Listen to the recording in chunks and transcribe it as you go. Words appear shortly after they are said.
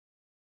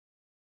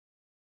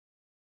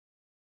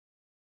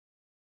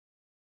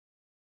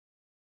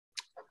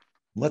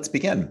Let's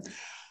begin.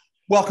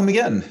 Welcome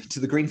again to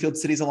the Greenfield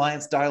Cities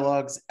Alliance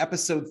Dialogues,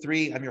 Episode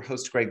 3. I'm your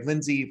host, Greg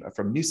Lindsay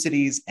from New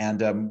Cities,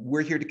 and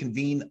we're here to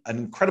convene an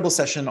incredible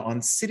session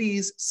on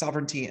cities,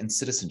 sovereignty, and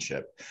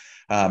citizenship.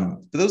 For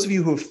those of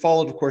you who have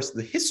followed, of course,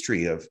 the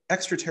history of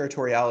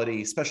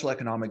extraterritoriality, special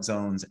economic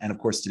zones, and of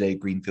course today,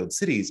 Greenfield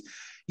cities,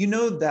 you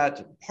know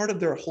that part of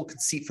their whole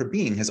conceit for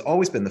being has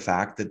always been the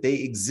fact that they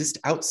exist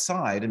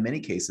outside, in many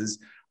cases,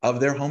 of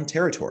their home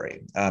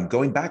territory.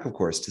 Going back, of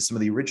course, to some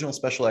of the original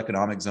special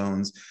economic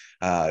zones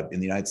in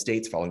the United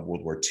States following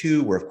World War II,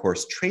 where, of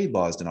course, trade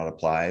laws did not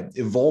apply,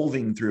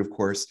 evolving through, of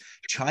course,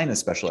 China's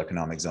special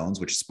economic zones,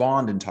 which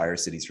spawned entire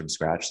cities from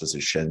scratch, such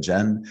as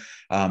Shenzhen,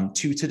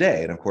 to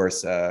today. And of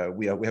course,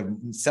 we have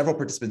several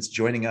participants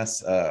joining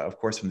us, of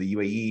course, from the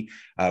UAE,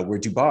 where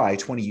Dubai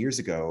 20 years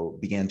ago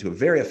began to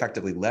very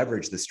effectively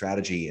leverage this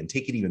strategy and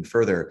take it even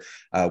further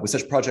with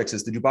such projects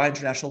as the Dubai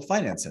International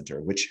Finance Center,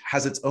 which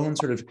has its own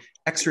sort of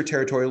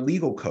extraterritorial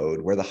legal code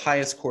where the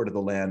highest court of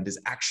the land is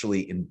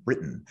actually in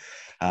Britain.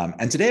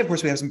 And today, of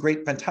course, we have some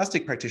great,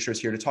 fantastic practitioners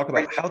here to talk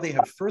about how they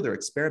have further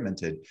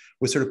experimented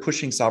with sort of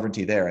pushing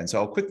sovereignty there. And so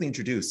I'll quickly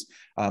introduce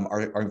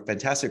our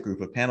fantastic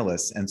group of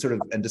panelists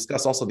and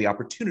discuss also the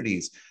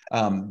opportunities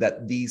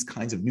that these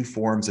kinds of new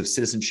forms of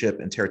citizenship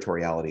and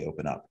territoriality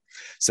open up.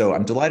 So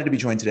I'm delighted to be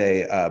joined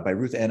today by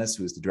Ruth,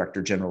 who is the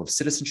Director General of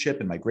Citizenship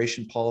and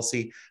Migration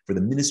Policy for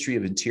the Ministry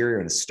of Interior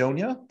in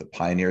Estonia, the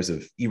pioneers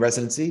of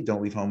e-residency.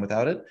 Don't leave home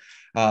without it.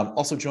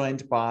 Also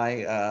joined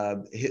by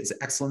His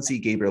Excellency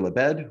Gabriel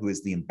Abed, who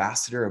is the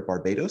Ambassador of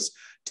Barbados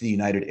to the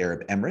United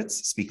Arab Emirates.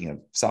 Speaking of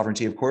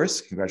sovereignty, of course,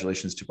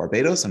 congratulations to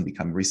Barbados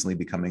on recently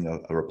becoming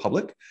a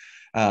republic.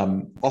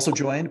 Also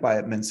joined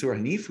by Mansoor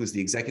Hanif, who's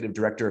the Executive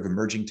Director of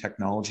Emerging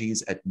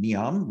Technologies at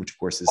NEOM, which of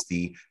course is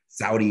the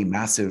Saudi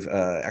massive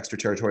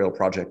extraterritorial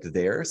project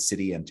there,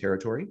 city and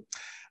territory.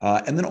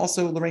 And then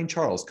also Lorraine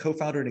Charles,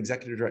 co-founder and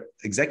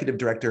executive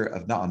director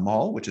of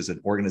Na'amal, which is an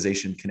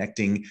organization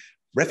connecting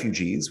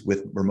refugees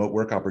with remote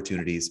work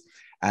opportunities.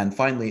 And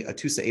finally,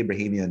 Atusa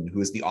Abrahamian,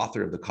 who is the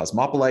author of The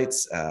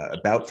Cosmopolites,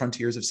 about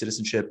frontiers of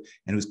citizenship,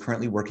 and who's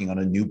currently working on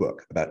a new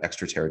book about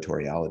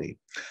extraterritoriality.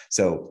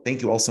 So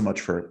thank you all so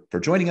much for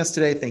joining us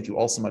today. Thank you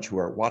all so much who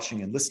are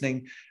watching and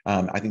listening.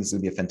 I think this is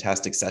going to be a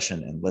fantastic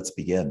session, and let's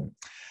begin.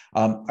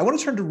 I want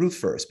to turn to Ruth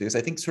first, because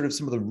I think sort of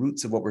some of the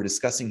roots of what we're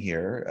discussing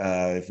here,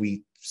 if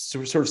we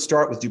sort of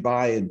start with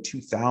Dubai in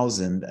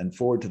 2000 and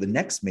forward to the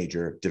next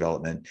major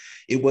development,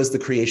 it was the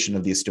creation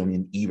of the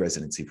Estonian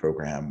e-residency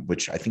program,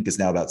 which I think is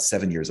now about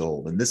 7 years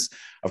old. And this,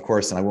 of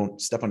course, and I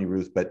won't step on you,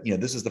 Ruth, but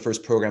this is the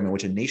first program in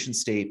which a nation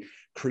state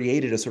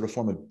created a sort of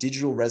form of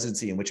digital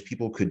residency in which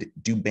people could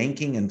do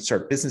banking and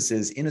start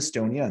businesses in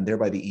Estonia and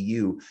thereby the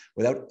EU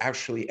without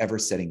actually ever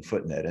setting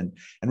foot in it. And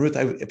Ruth,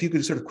 if you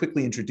could sort of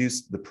quickly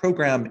introduce the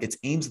program, its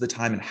aims of the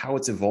time and how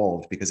it's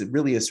evolved, because it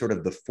really is sort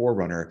of the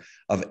forerunner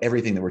of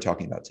everything that we're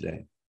talking about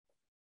today.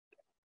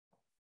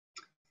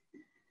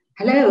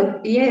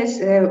 Hello. Yes,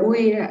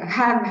 we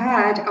have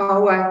had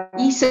our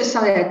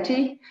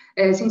e-society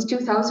since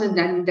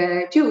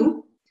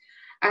 2002.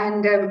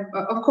 And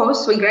of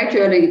course, we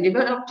gradually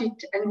developed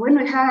it. And when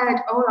we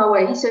had all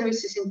our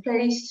e-services in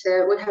place,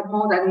 we had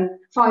more than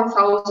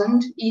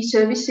 5,000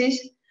 e-services.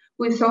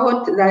 We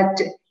thought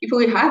that if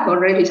we have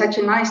already such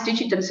a nice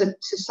digital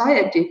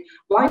society,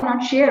 why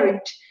not share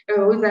it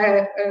with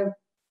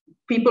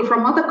people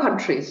from other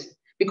countries?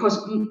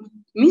 Because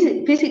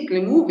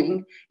physically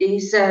moving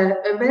is a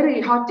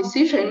very hard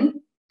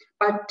decision,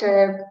 but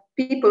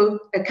people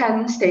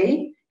can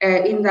stay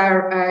in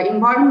their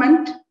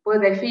environment where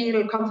they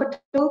feel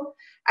comfortable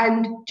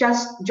and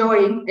just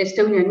join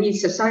Estonian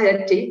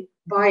e-society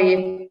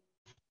by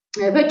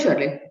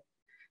virtually.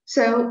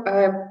 So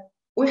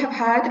we have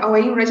had our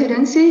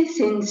e-residency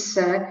since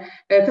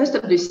 1st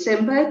of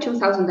December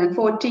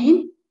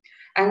 2014,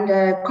 and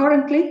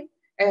currently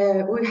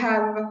we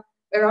have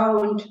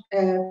around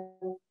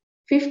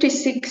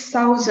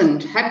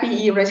 56,000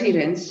 happy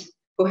e-residents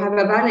who have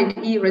a valid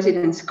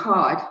e-residence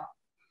card.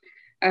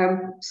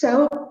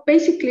 So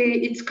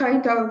basically, it's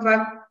kind of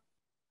a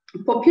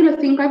popular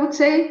thing, I would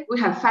say. We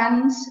have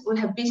fans, we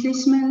have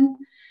businessmen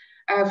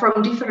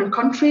from different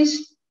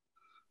countries.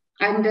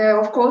 And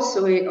of course,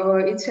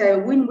 it's a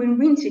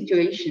win-win-win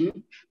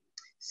situation.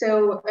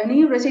 So an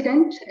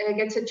e-resident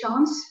gets a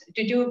chance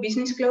to do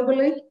business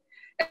globally,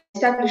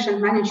 establish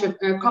and manage a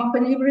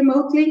company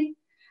remotely,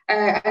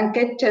 and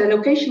get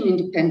location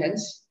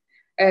independence.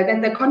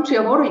 Then the country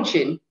of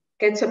origin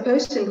gets a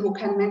person who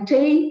can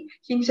maintain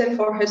himself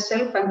or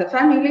herself and the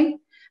family,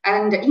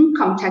 and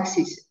income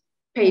taxes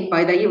paid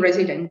by the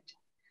e-resident.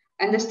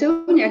 And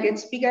Estonia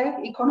gets bigger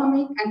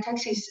economy and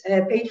taxes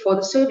paid for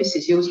the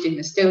services used in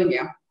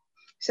Estonia.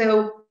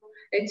 So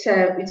it's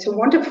a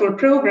wonderful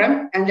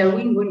program and a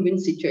win-win-win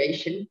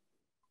situation.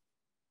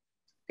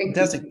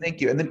 Fantastic,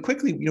 thank you. And then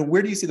quickly,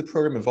 where do you see the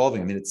program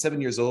evolving? I mean, it's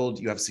 7 years old.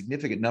 You have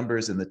significant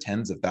numbers in the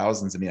tens of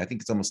thousands. I mean, I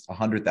think it's almost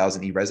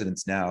 100,000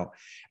 e-residents now.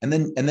 And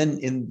then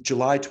in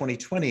July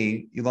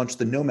 2020, you launched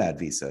the nomad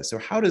visa. So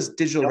how does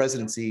digital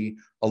residency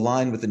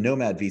align with the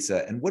nomad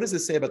visa? And what does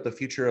this say about the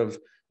future of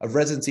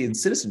residency and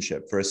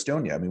citizenship for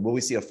Estonia? I mean, will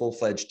we see a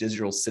full-fledged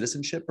digital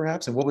citizenship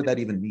perhaps? And what would that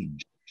even mean?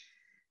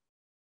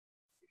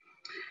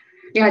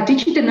 Yeah,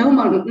 digital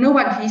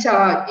nomad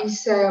visa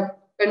is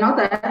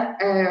another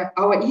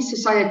our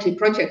e-society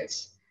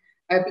projects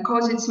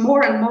because it's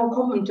more and more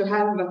common to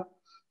have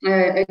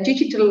a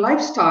digital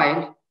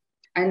lifestyle,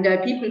 and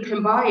people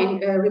combine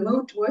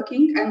remote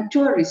working and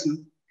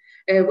tourism,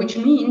 which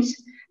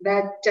means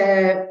that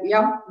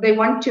they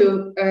want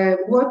to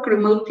work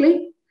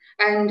remotely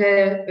and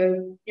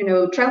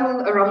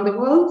travel around the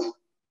world.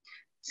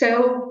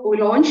 So we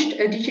launched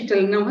a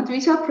digital nomad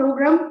visa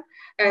program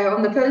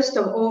on the 1st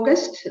of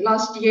August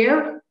last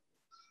year.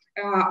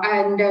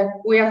 And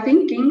we are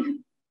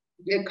thinking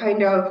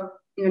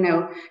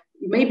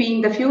maybe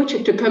in the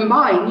future to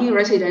combine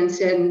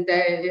e-residence and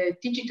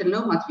digital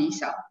nomad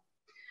visa.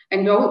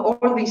 And all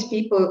these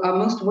people are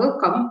most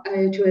welcome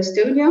to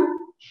Estonia.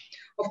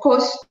 Of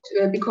course,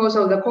 because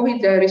of the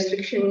COVID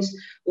restrictions,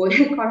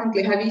 we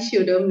currently have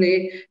issued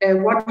only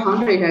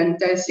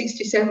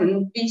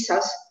 167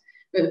 visas,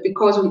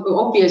 because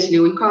obviously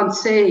we can't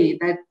say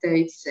that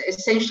it's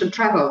essential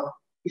travel.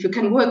 If you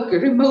can work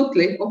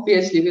remotely,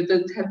 obviously we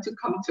don't have to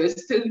come to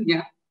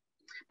Estonia.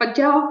 But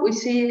yeah, we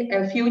see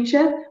a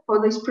future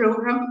for this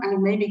program,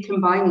 and maybe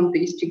combining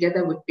these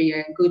together would be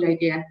a good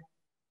idea.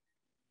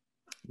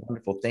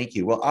 Wonderful, thank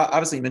you. Well,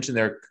 obviously you mentioned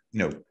there,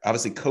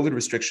 obviously COVID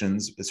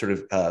restrictions sort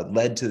of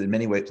led to, in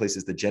many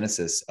places, the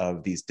genesis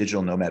of these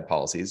digital nomad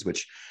policies,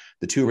 which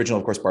the two original,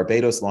 of course,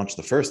 Barbados launched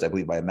the first, I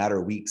believe, by a matter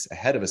of weeks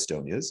ahead of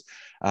Estonia's.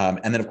 And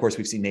then, of course,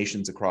 we've seen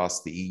nations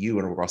across the EU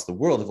and across the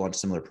world have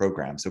launched similar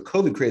programs. So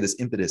COVID created this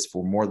impetus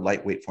for more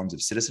lightweight forms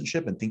of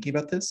citizenship and thinking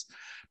about this.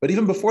 But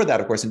even before that,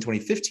 of course, in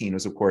 2015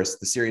 was, of course,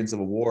 the Syrian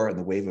civil war and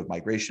the wave of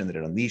migration that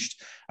it unleashed,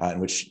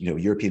 in which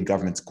European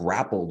governments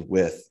grappled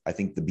with, I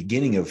think, the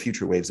beginning of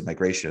future waves of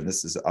migration.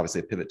 This is obviously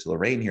a pivot to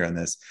Lorraine here on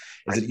this.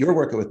 Is that your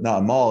work with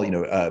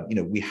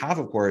NEOM, we have,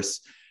 of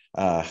course,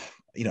 a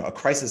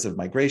crisis of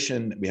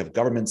migration. We have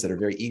governments that are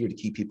very eager to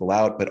keep people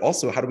out, but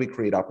also how do we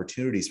create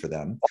opportunities for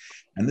them?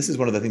 And this is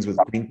one of the things with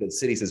Greenfield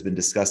cities has been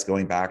discussed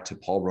going back to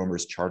Paul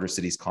Romer's charter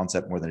cities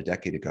concept more than a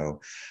decade ago.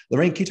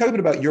 Lorraine, can you talk a bit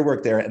about your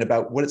work there and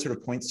about what it sort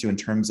of points to in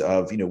terms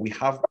of, we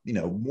have,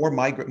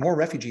 more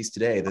refugees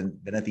today than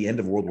at the end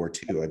of World War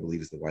II, I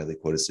believe is the widely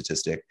quoted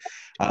statistic.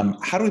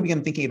 How do we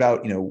begin thinking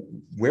about,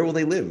 where will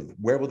they live?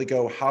 Where will they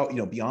go? How,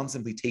 beyond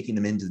simply taking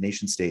them into the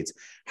nation states,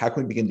 how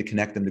can we begin to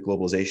connect them to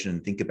globalization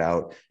and think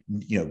about,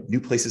 new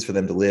places for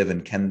them to live?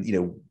 And can,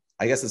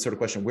 I guess the sort of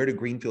question, where do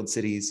Greenfield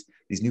cities,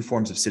 these new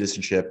forms of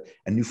citizenship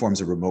and new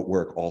forms of remote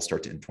work all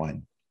start to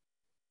entwine?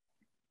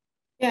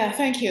 Yeah,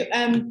 thank you.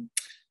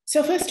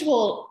 So first of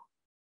all,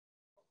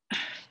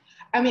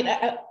 I mean,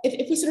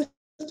 if we sort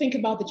of think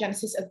about the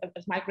genesis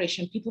of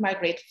migration, people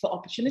migrate for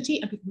opportunity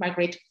and people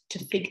migrate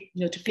to flee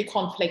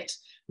conflict,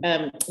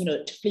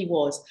 to flee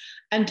wars.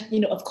 And,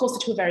 of course, the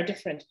two are very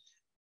different.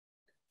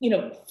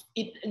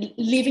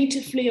 Leaving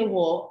to flee a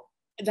war,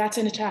 that's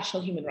an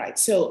international human right.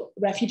 So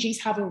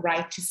refugees have a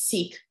right to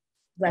seek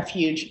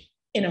refuge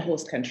in a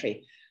host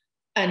country,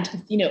 and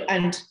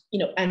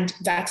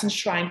that's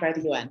enshrined by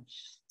the UN.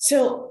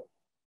 So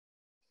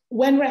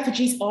when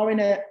refugees are in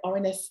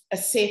a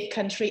safe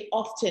country,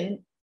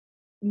 often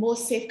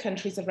most safe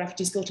countries that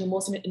refugees go to,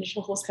 most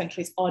initial host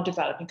countries, are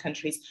developing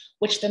countries,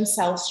 which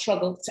themselves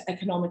struggle to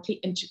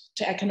economically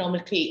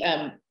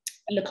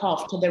look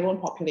after their own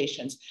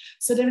populations.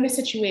 So they're in a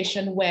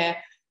situation where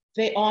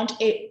they aren't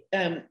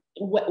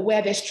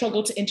where they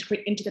struggle to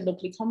integrate into the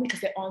local economy because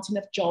there aren't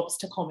enough jobs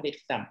to accommodate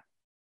for them.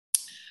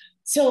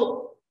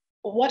 So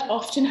what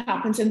often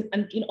happens, and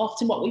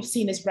often what we've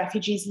seen is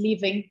refugees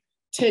leaving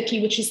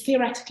Turkey, which is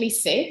theoretically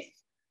safe,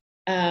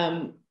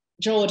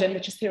 Jordan,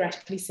 which is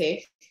theoretically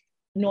safe,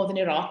 Northern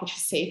Iraq, which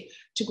is safe,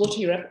 to go to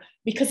Europe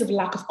because of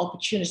lack of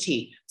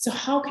opportunity. So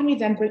how can we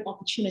then bring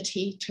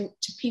opportunity to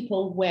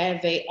people where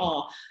they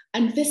are?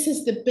 And this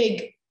is the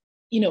big,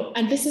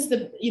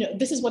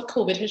 this is what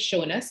COVID has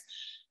shown us.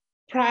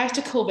 Prior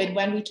to COVID,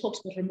 when we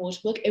talked about remote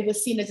work, it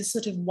was seen as a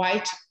sort of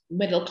white,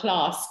 middle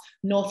class,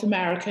 North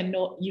American,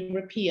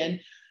 European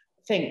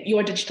thing.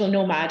 You're a digital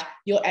nomad,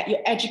 you're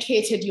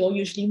educated, you're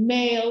usually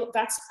male,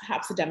 that's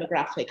perhaps the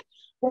demographic.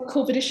 What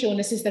COVID has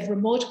shown us is that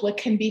remote work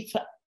can be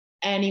for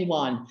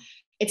anyone.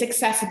 It's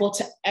accessible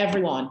to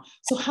everyone.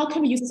 So how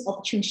can we use this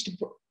opportunity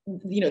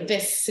to,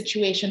 this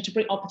situation to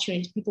bring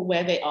opportunity to people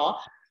where they are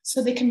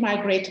so they can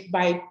migrate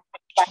by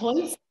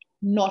choice,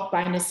 not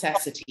by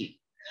necessity?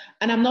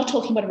 And I'm not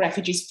talking about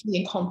refugees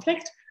fleeing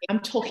conflict.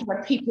 I'm talking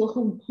about people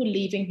who are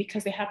leaving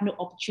because they have no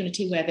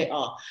opportunity where they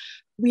are.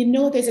 We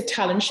know there's a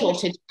talent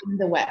shortage in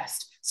the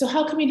West. So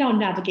how can we now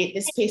navigate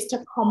this space to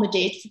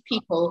accommodate for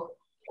people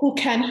who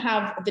can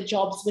have the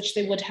jobs which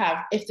they would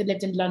have if they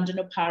lived in London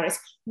or Paris.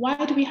 Why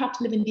do we have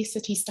to live in these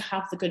cities to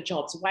have the good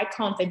jobs? Why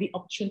can't there be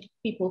opportunity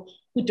for people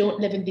who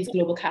don't live in these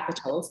global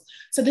capitals?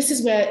 So this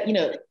is where, you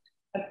know,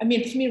 I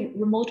mean, for me,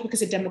 remote work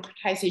is a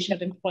democratization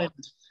of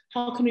employment.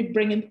 How can we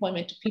bring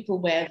employment to people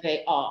where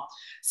they are?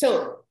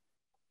 So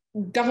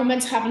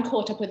governments haven't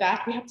caught up with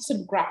that. We have to sort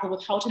of grapple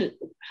with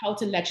how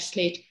to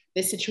legislate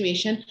this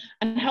situation,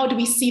 and how do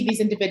we see these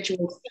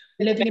individuals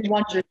living in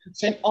one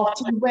jurisdiction,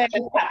 often where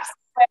perhaps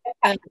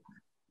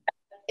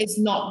is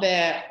not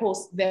their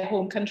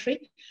home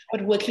country,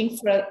 but working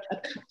for a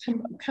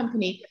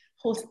company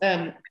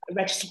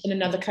registered in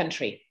another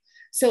country.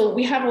 So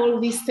we have all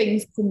of these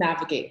things to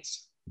navigate.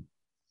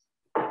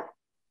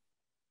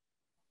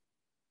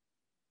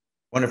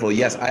 Wonderful.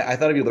 Yes, I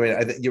thought of you,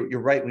 Lorraine.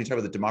 You're right when you talk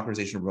about the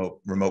democratization of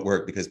remote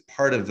work, because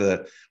one of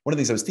the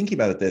things I was thinking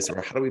about this,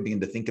 or how do we begin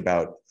to think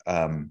about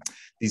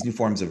these new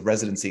forms of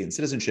residency and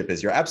citizenship,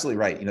 is you're absolutely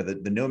right. You know,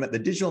 the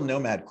digital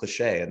nomad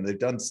cliche, and they've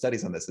done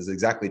studies on this, is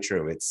exactly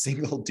true. It's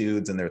single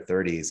dudes in their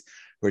 30s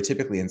who are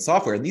typically in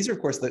software. And these are, of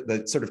course,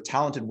 the sort of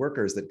talented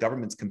workers that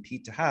governments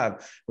compete to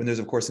have, when there's,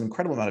 of course, an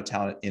incredible amount of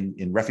talent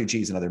in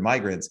refugees and other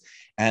migrants.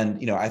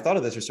 And, you know, I thought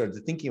of this, or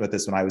started thinking about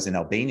this when I was in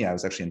Albania. I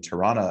was actually in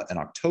Tirana in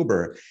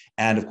October.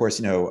 And of course,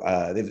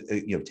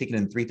 they've taken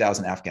in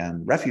 3,000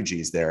 Afghan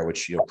refugees there,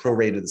 which, you know,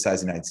 prorated the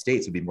size of the United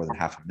States would be more than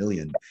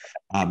 500,000.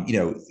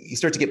 You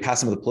start to get past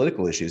some of the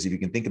political issues. If you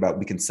can think about,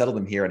 we can settle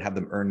them here and have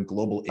them earn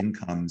global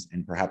incomes,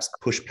 and perhaps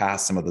push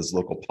past some of those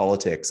local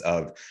politics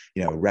of,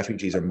 you know,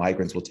 refugees or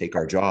migrants will take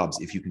our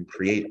jobs. If you can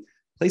create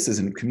places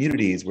and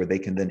communities where they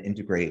can then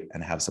integrate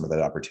and have some of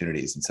that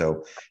opportunities. And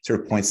so it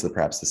sort of points to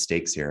perhaps the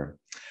stakes here.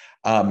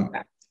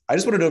 I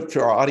just want to note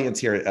for our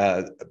audience here,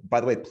 by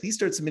the way, please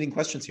start submitting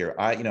questions here.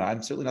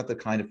 I'm certainly not the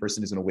kind of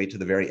person who's going to wait to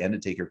the very end to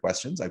take your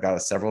questions. I've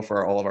got several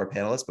for all of our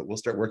panelists, but we'll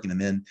start working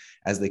them in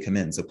as they come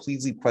in. So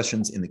please leave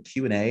questions in the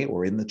Q&A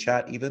or in the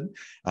chat even,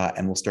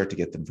 and we'll start to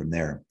get them from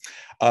there.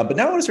 But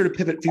now I want to sort of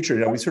pivot future.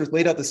 You know, we sort of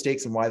laid out the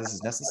stakes and why this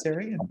is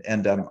necessary.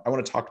 And I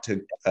want to talk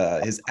to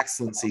His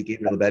Excellency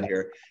Gabriel Abed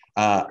here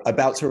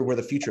about sort of where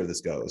the future of this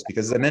goes.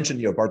 Because as I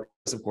mentioned, you know,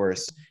 Barbados, of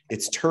course,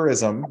 its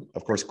tourism,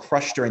 of course,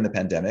 crushed during the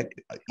pandemic,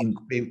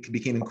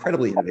 became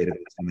incredibly innovative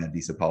with nomad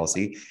visa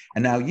policy.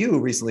 And now you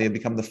recently have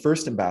become the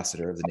first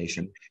ambassador of the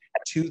nation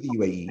to the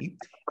UAE,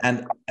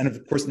 and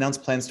of course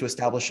announced plans to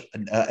establish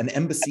an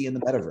embassy in the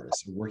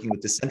metaverse, working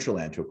with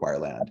Decentraland to acquire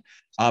land.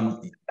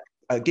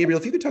 Gabriel,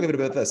 if you could talk a bit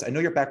about this. I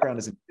know your background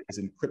is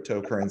in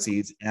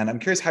cryptocurrencies, and I'm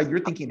curious how you're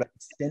thinking about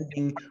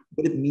extending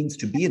what it means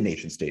to be a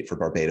nation state for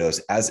Barbados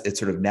as it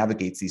sort of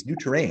navigates these new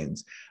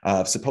terrains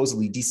of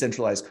supposedly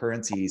decentralized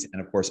currencies,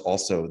 and of course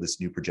also this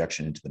new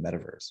projection into the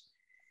metaverse.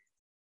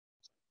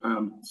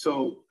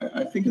 So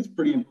I think it's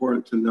pretty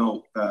important to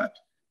note that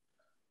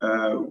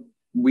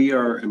we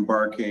are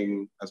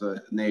embarking as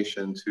a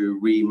nation to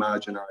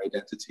reimagine our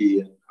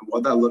identity and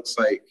what that looks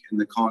like in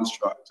the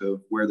construct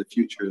of where the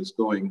future is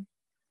going.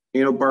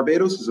 You know,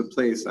 Barbados is a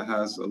place that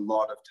has a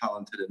lot of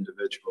talented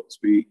individuals.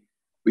 We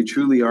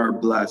truly are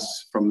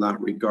blessed from that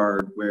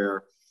regard,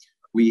 where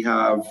we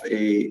have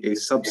a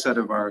subset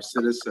of our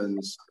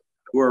citizens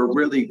who are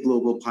really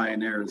global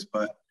pioneers,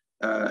 but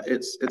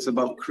it's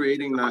about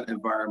creating that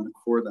environment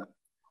for them.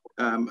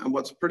 And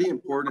what's pretty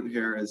important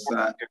here is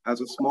that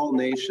as a small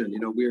nation, you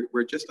know,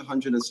 we're just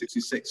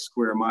 166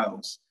 square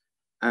miles.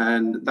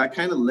 And that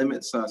kind of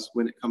limits us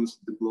when it comes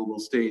to the global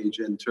stage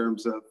in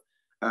terms of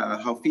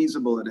how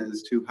feasible it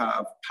is to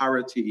have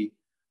parity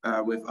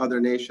with other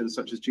nations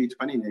such as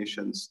G20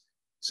 nations.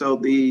 So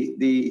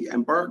the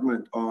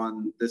embarkment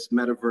on this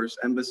metaverse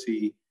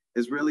embassy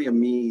is really a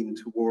mean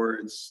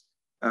towards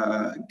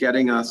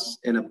getting us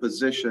in a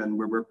position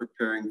where we're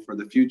preparing for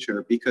the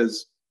future.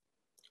 Because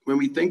when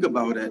we think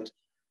about it,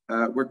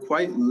 we're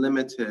quite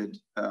limited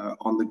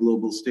on the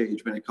global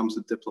stage when it comes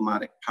to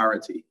diplomatic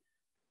parity.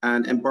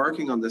 And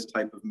embarking on this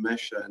type of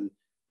mission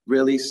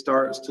really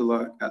starts to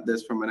look at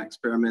this from an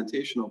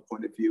experimentational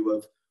point of view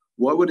of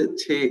what would it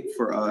take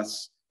for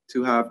us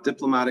to have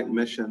diplomatic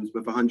missions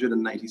with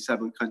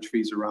 197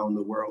 countries around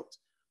the world?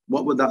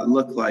 What would that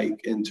look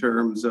like in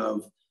terms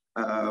of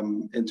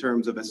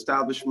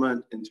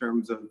establishment, in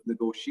terms of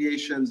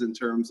negotiations, in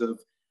terms of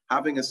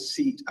having a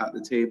seat at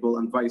the table,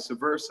 and vice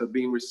versa,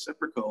 being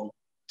reciprocal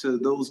to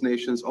those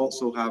nations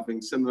also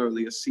having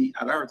similarly a seat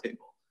at our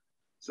table?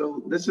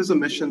 So this is a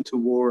mission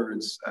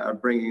towards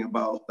bringing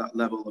about that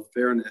level of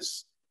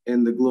fairness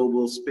in the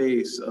global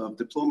space of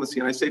diplomacy.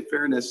 And I say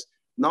fairness,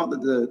 not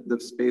that the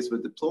space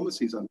of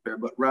diplomacy is unfair,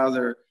 but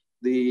rather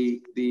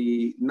the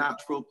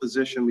natural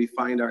position we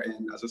find our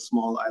in as a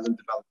small island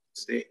developing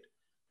state.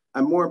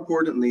 And more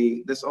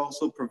importantly, this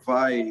also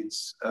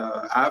provides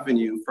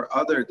avenue for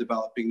other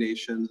developing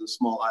nations and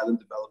small island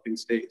developing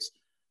states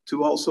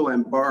to also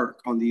embark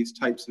on these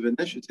types of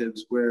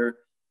initiatives where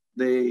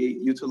they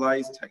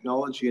utilize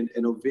technology and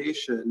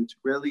innovation to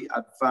really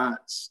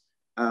advance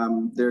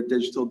their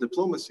digital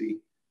diplomacy.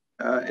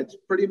 It's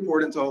pretty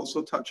important to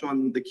also touch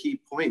on the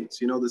key points.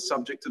 You know, the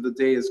subject of the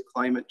day is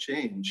climate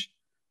change.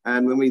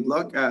 And when we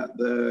look at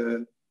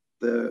the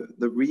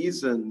the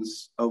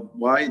reasons of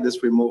why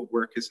this remote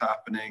work is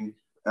happening,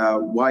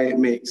 why it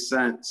makes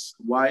sense,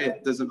 why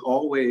it doesn't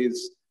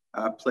always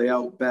play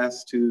out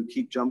best to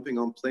keep jumping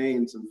on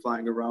planes and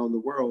flying around the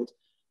world,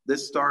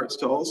 this starts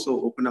to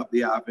also open up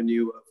the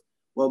avenue of,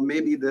 well,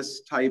 maybe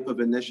this type of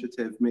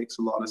initiative makes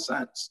a lot of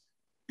sense.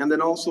 And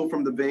then also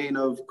from the vein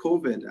of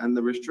COVID and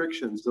the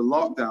restrictions, the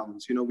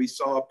lockdowns, you know, we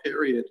saw a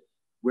period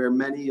where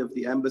many of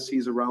the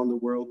embassies around the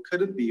world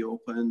couldn't be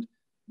opened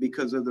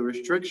because of the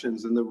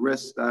restrictions and the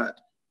risks that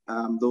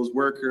those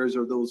workers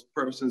or those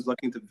persons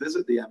looking to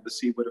visit the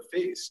embassy would have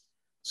faced.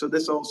 So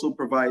this also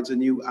provides a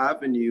new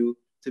avenue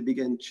to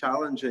begin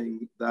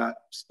challenging that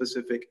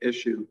specific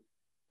issue.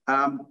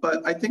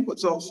 But I think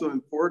what's also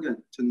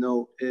important to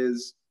note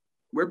is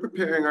we're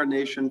preparing our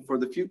nation for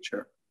the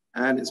future.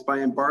 And it's by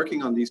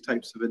embarking on these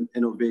types of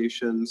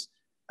innovations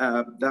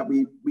that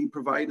we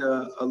provide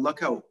a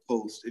lookout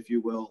post, if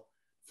you will,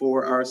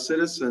 for our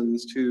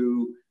citizens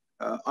to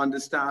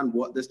understand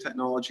what this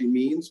technology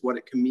means, what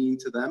it can mean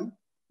to them.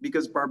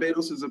 Because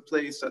Barbados is a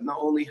place that not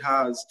only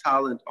has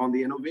talent on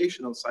the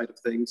innovational side of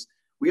things,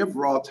 we have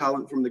raw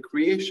talent from the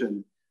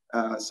creation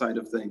side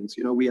of things.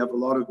 You know, we have a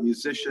lot of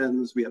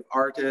musicians, we have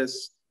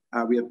artists,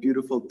 we have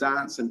beautiful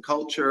dance and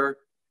culture.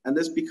 And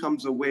this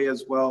becomes a way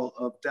as well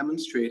of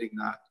demonstrating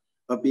that,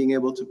 of being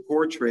able to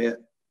portray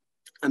it,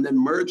 and then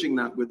merging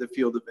that with the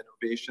field of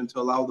innovation to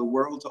allow the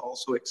world to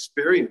also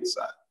experience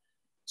that.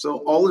 So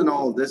all in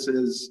all, this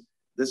is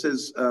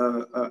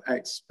an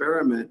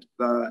experiment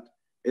that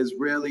is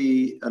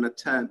really an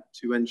attempt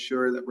to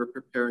ensure that we're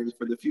preparing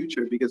for the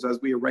future, because as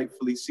we are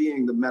rightfully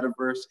seeing, the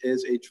metaverse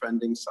is a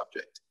trending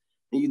subject.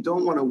 And you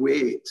don't want to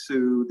wait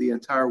till the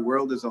entire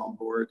world is on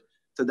board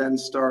to then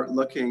start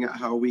looking at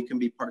how we can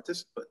be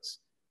participants.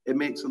 It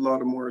makes a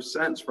lot more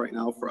sense right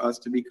now for us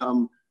to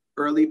become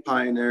early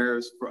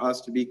pioneers, for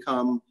us to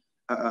become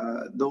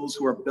those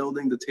who are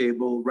building the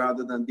table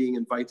rather than being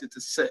invited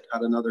to sit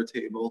at another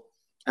table,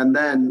 and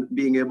then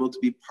being able to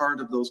be part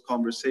of those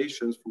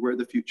conversations for where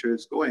the future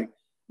is going.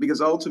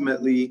 Because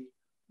ultimately,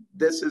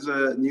 this is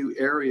a new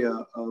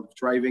area of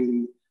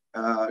driving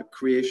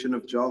creation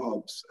of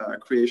jobs,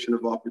 creation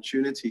of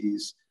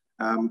opportunities,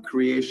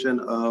 creation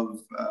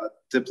of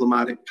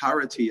diplomatic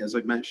parity, as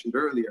I mentioned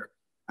earlier.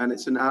 And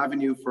it's an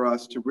avenue for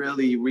us to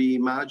really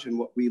reimagine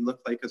what we look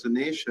like as a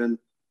nation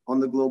on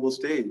the global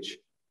stage.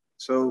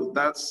 So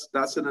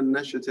that's an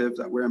initiative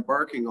that we're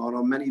embarking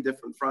on many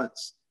different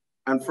fronts.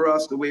 And for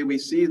us, the way we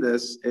see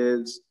this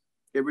is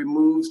it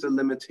removes the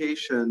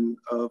limitation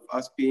of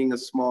us being a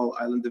small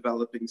island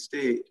developing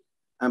state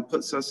and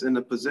puts us in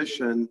a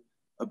position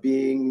of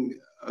being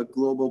a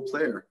global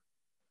player.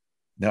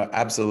 No,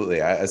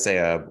 absolutely. I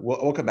say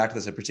we'll come back to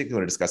this in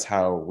particular to discuss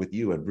how, with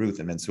you and Ruth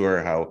and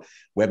Mansoor, how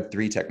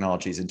Web3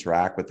 technologies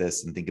interact with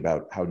this and think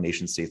about how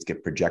nation states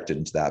get projected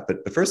into that.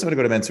 But first, I'm going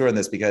to go to Mansoor on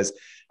this, because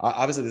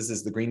obviously this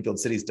is the Greenfield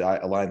Cities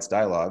Alliance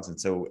Dialogues. And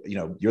so, you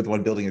know, you're the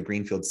one building a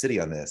Greenfield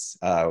city on this.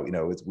 You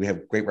know, we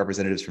have great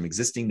representatives from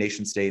existing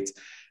nation states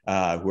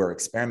who are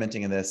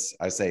experimenting in this.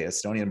 I say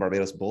Estonia and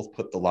Barbados both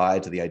put the lie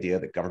to the idea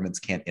that governments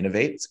can't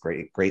innovate. It's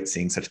great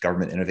seeing such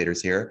government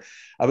innovators here.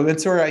 But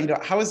Mansoor, you know,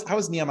 how is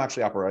NEOM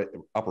actually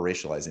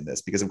operationalizing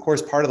this? Because of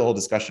course, part of the whole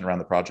discussion around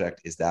the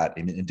project is that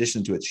in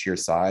addition to its sheer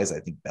size, I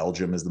think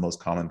Belgium is the most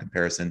common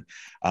comparison.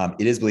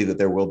 It is believed that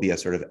there will be a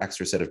sort of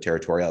extra set of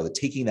territoriality,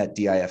 taking that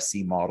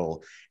DIFC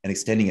model and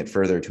extending it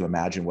further to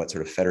imagine what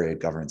sort of federated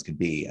governance can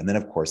be. And then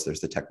of course, there's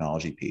the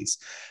technology piece.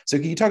 So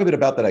can you talk a bit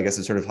about that, I guess,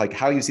 and sort of like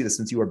how you see this,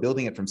 since you are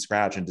building it from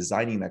scratch and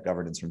designing that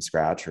governance from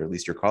scratch, or at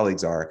least your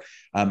colleagues are,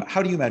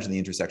 how do you imagine the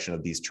intersection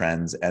of these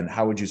trends, and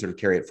how would you sort of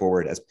carry it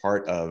forward as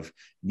part of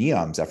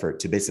NEOM's effort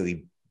to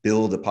basically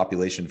build a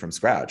population from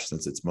scratch,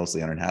 since it's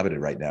mostly uninhabited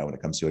right now when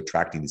it comes to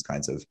attracting these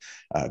kinds of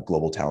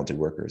global talented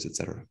workers, et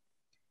cetera?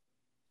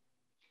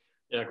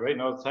 Yeah, great.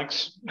 No,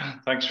 thanks.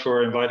 Thanks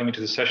for inviting me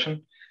to the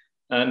session.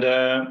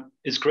 And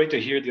it's great to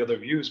hear the other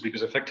views,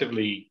 because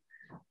effectively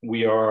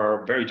we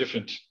are very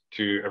different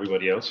to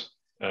everybody else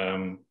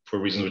for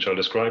reasons which I'll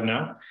describe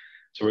now.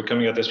 So we're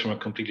coming at this from a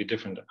completely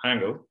different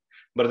angle.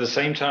 But at the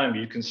same time,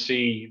 you can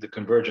see the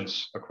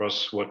convergence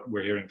across what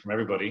we're hearing from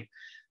everybody.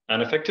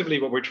 And effectively,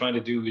 what we're trying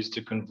to do is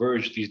to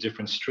converge these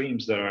different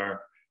streams that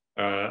are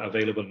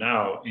available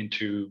now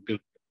into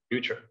building the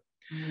future.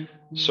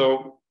 Mm-hmm.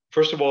 So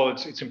first of all,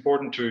 it's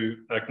important to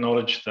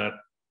acknowledge that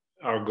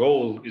our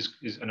goal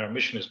is and our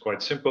mission is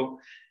quite simple.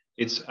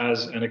 It's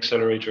as an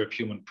accelerator of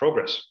human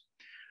progress.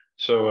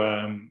 So,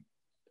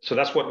 so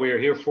that's what we are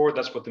here for.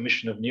 That's what the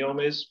mission of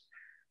NEOM is.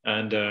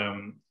 And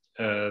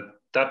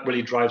that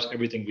really drives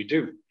everything we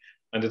do.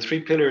 And the three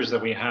pillars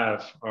that we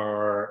have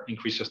are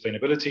increased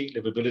sustainability,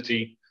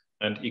 livability,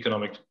 and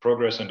economic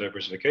progress and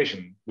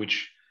diversification,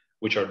 which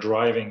are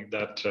driving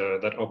that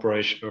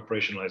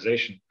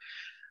operationalization.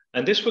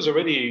 And this was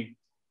already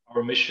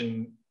our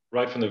mission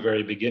right from the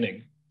very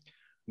beginning.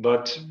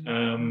 But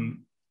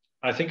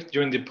I think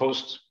during the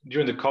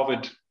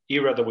COVID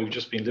era that we've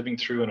just been living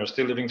through and are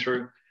still living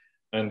through,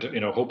 and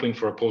hoping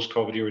for a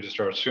post-COVID era to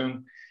start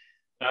soon,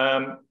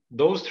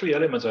 those three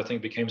elements I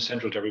think became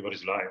central to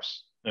everybody's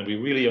lives. and we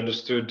really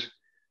understood,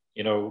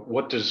 you know,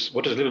 what does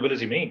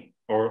livability mean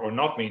or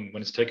not mean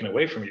when it's taken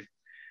away from you.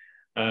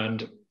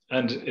 And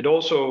it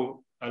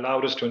also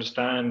allowed us to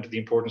understand the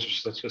importance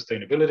of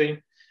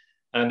sustainability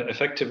and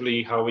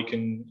effectively how we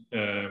can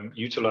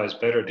utilize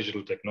better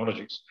digital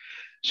technologies.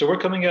 So we're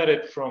coming at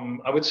it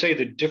from, I would say,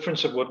 the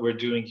difference of what we're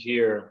doing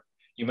here.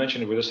 You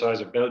mentioned we're the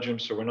size of Belgium,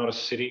 so we're not a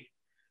city,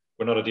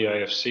 we're not a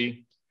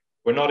DIFC,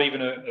 we're not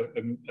even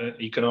an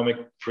economic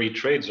free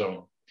trade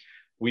zone.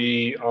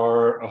 We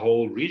are a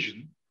whole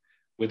region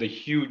with a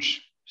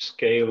huge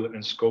scale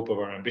and scope of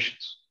our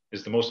ambitions.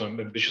 It's the most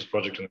ambitious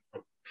project in the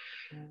world.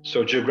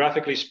 So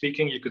geographically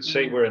speaking, you could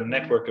say we're a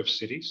network of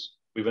cities.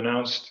 We've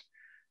announced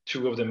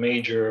 2 of the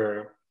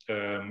major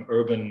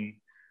urban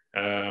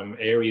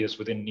areas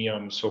within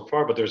NEOM so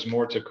far, but there's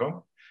more to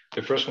come.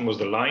 The first one was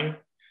the Line,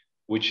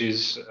 which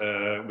is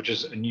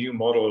a new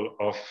model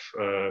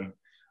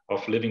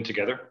of living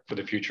together for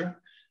the future.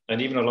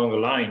 And even along the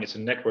Line, it's a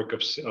network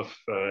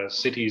of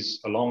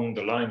cities along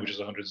the Line, which is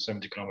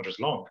 170 kilometers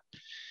long.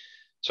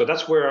 So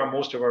that's where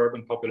most of our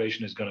urban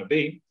population is going to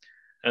be.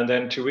 And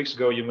then 2 weeks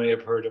ago, you may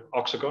have heard of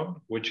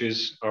Oxagon, which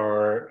is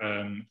our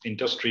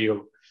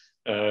industrial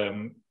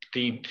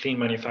clean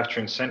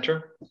manufacturing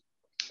center.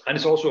 And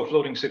it's also a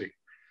floating city.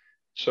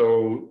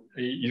 So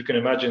you can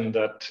imagine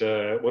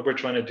that what we're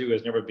trying to do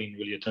has never been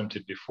really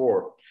attempted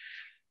before.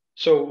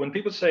 So when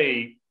people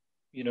say,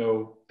 you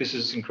know, this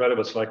is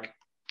incredible, it's like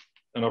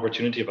an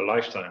opportunity of a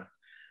lifetime,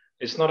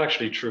 it's not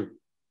actually true.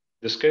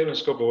 The scale and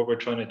scope of what we're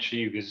trying to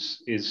achieve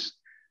is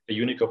a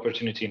unique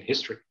opportunity in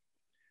history.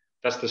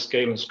 That's the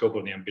scale and scope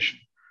of the ambition.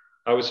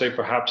 I would say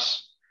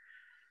perhaps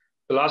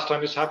the last time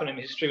this happened in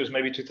history was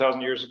maybe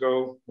 2,000 years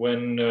ago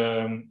when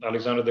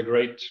Alexander the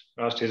Great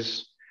asked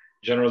his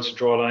generals to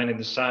draw a line in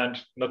the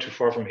sand, not too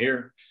far from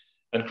here,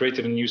 and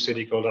created a new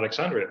city called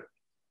Alexandria,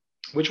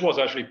 which was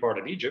actually part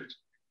of Egypt,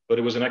 but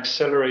it was an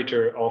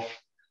accelerator of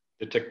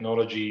the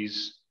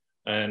technologies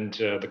and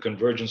the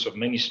convergence of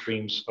many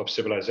streams of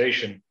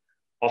civilization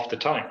of the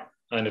time.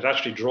 And it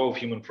actually drove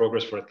human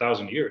progress for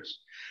 1,000 years.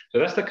 So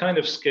that's the kind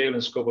of scale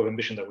and scope of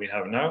ambition that we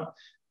have now,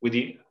 with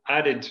the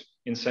added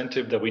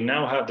incentive that we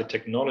now have the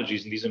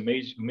technologies and these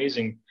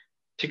amazing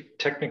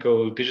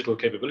technical digital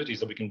capabilities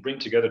that we can bring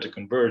together to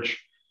converge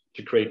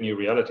to create new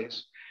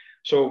realities.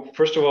 So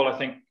first of all, I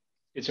think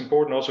it's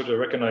important also to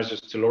recognize,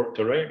 just to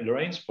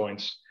Lorraine's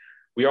points,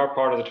 we are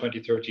part of the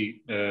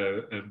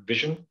 2030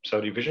 vision,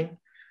 Saudi vision.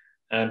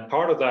 And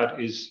part of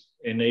that is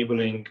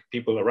enabling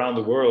people around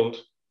the world,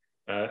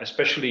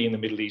 especially in the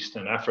Middle East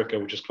and Africa,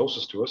 which is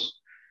closest to us,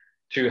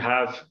 to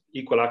have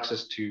equal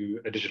access to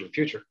a digital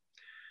future.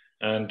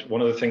 And one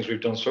of the things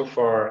we've done so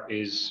far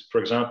is, for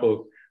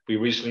example, we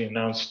recently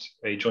announced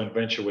a joint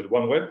venture with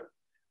OneWeb,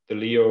 the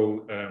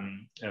LEO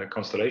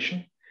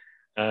constellation.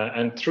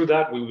 And through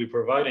that, we will be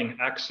providing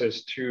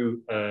access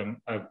to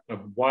a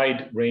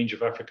wide range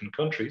of African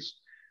countries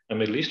and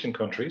Middle Eastern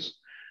countries.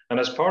 And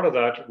as part of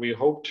that, we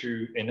hope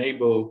to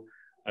enable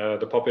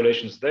the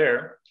populations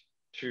there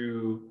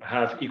to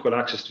have equal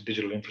access to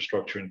digital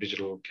infrastructure and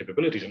digital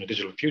capabilities in a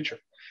digital future.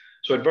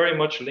 So it very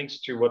much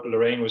links to what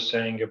Lorraine was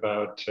saying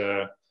about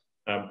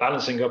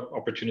balancing up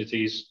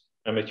opportunities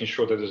and making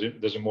sure that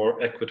there's a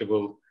more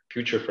equitable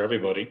future for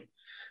everybody.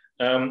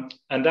 And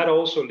that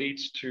also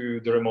leads to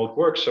the remote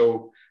work.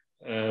 So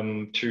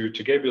to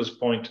Gabriel's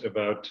point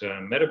about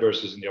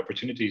metaverses and the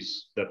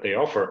opportunities that they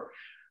offer,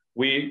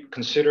 we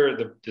consider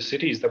the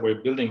cities that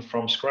we're building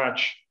from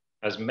scratch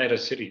as meta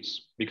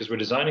cities, because we're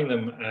designing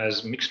them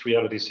as mixed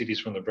reality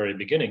cities from the very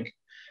beginning.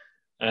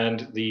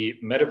 And the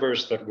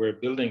metaverse that we're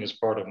building as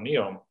part of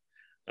NEOM,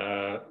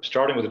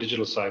 starting with the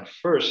digital side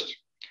first,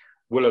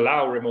 will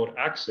allow remote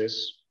access,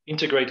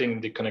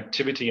 integrating the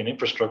connectivity and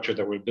infrastructure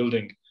that we're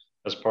building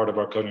as part of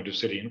our cognitive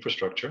city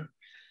infrastructure,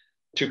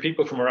 to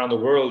people from around the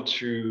world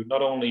to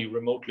not only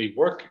remotely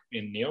work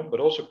in NEOM, but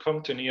also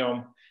come to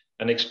NEOM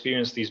and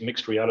experience these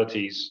mixed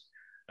realities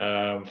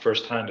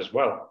firsthand as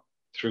well,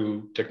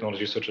 through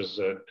technologies such as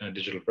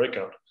digital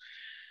breakout.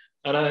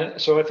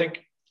 And so I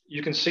think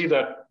you can see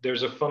that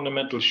there's a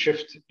fundamental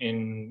shift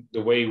in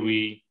the way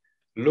we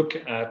look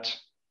at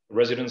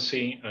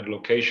residency and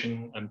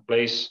location and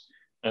place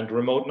and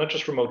remote, not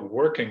just remote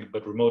working,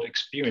 but remote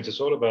experience.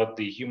 It's all about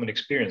the human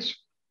experience.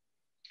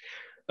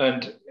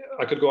 And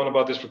I could go on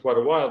about this for quite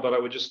a while, but I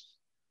would just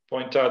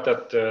point out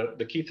that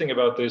the key thing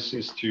about this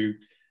is to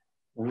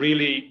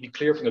really be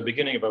clear from the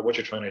beginning about what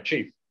you're trying to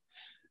achieve.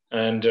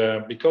 And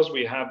because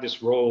we have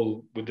this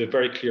role with the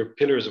very clear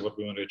pillars of what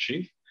we want to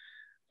achieve,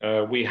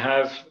 we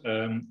have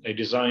a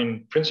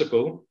design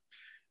principle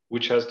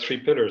which has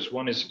 3 pillars.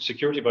 One is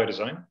security by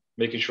design,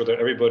 making sure that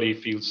everybody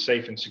feels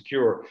safe and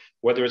secure,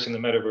 whether it's in the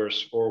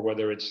metaverse or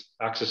whether it's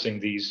accessing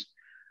these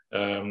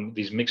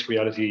mixed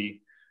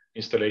reality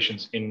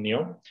installations in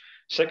NEOM.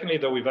 Secondly,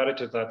 though, we've added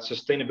to that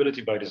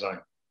sustainability by design,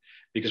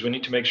 because we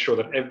need to make sure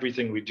that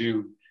everything we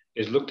do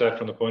is looked at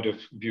from the point of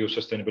view of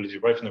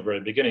sustainability right from the very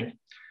beginning.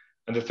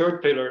 And the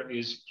third pillar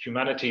is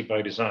humanity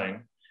by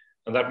design.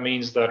 And that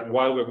means that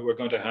while we're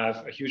going to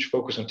have a huge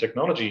focus on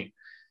technology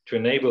to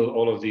enable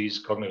all of these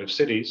cognitive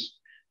cities,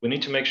 we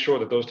need to make sure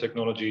that those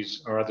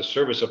technologies are at the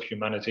service of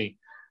humanity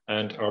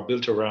and are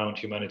built around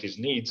humanity's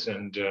needs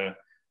and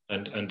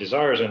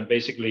desires, and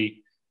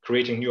basically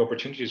creating new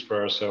opportunities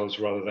for ourselves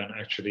rather than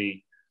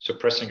actually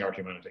suppressing our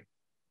humanity.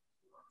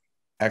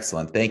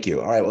 Excellent, thank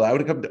you. All right, well, I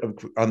would come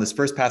on this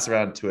first pass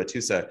around to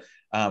Atoussa.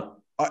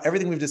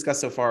 Everything we've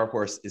discussed so far, of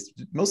course, is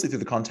mostly through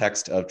the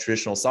context of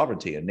traditional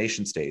sovereignty and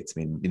nation states. I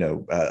mean,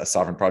 a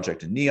sovereign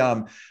project in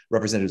NEOM,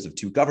 representatives of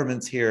two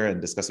governments here,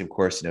 and discussing, of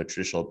course,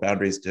 traditional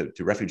boundaries to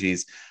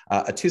refugees.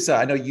 Atoussa,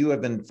 I know you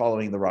have been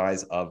following the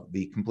rise of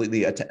the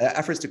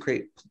efforts to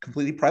create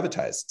completely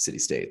privatized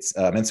city-states.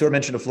 Mansoor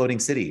mentioned a floating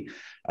city,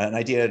 an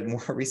idea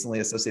more recently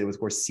associated with, of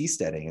course,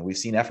 seasteading. And we've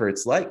seen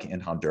efforts like in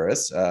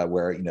Honduras,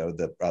 where,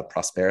 the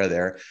Prospera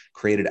there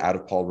created out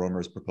of Paul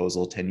Romer's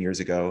proposal 10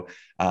 years ago.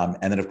 And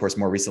then, of course,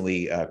 more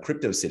recently,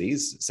 crypto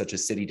cities such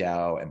as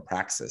CityDAO and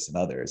Praxis and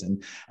others.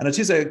 And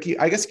Atoussa,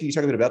 I guess, can you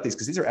talk a bit about these?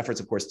 Because these are efforts,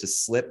 of course, to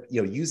slip,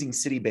 using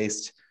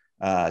city-based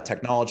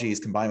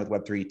technologies combined with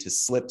Web3 to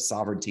slip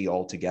sovereignty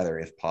altogether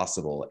if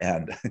possible.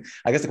 And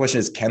I guess the question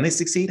is, can they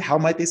succeed? How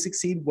might they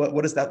succeed?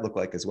 What does that look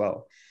like as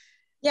well?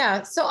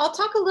 Yeah, so I'll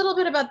talk a little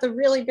bit about the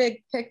really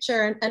big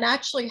picture and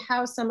actually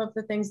how some of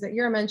the things that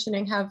you're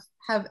mentioning have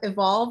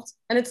evolved,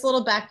 and it's a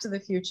little back to the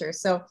future.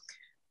 So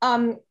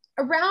in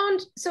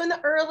the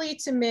early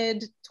to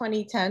mid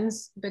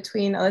 2010s,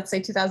 between let's say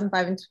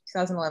 2005 and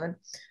 2011,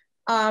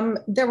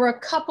 there were a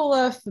couple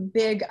of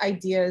big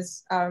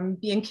ideas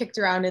being kicked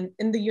around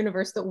in the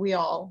universe that we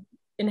all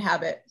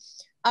inhabit.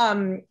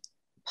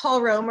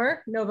 Paul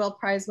Romer, Nobel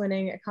Prize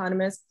winning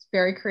economist,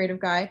 very creative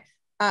guy,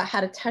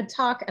 had a TED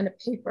Talk and a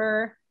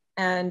paper,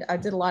 and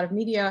did a lot of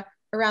media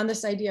around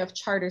this idea of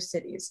charter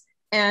cities.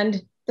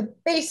 And the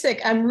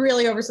basic, I'm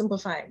really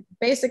oversimplifying,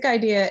 basic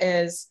idea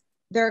is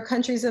there are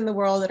countries in the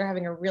world that are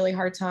having a really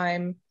hard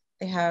time.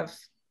 They have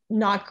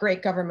not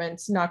great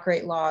governments, not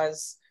great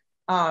laws.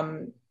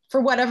 For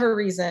whatever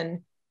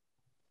reason,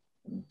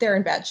 they're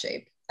in bad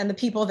shape, and the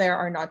people there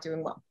are not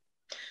doing well.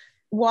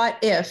 What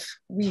if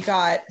we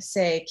got,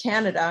 say,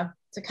 Canada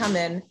to come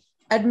in,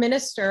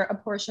 administer a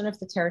portion of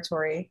the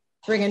territory,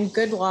 bring in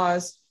good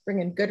laws, bring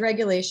in good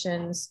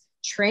regulations,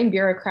 train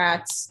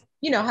bureaucrats,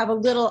 have a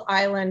little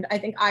island. I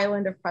think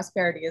island of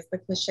prosperity is the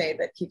cliche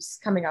that keeps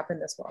coming up in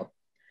this world.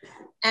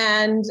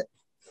 And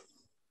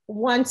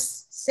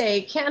once,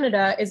 say,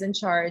 Canada is in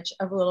charge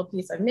of a little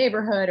piece of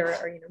neighborhood or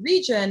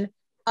region,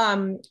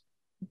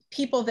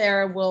 people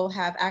there will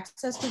have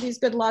access to these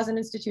good laws and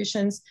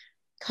institutions.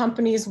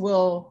 Companies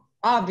will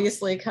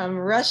obviously come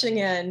rushing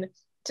in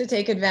to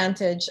take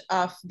advantage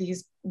of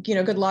these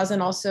good laws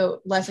and also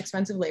less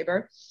expensive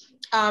labor.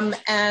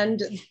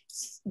 And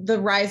the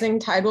rising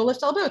tide will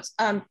lift all boats.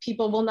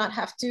 People will not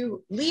have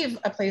to leave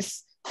a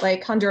place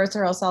like Honduras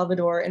or El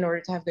Salvador in order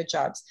to have good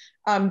jobs.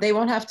 They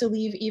won't have to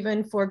leave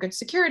even for good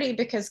security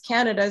because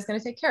Canada is going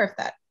to take care of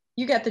that.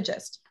 You get the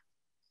gist.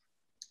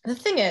 The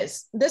thing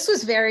is, this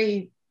was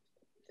very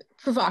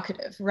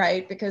provocative,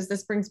 right? Because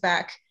this brings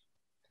back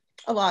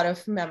a lot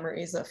of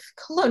memories of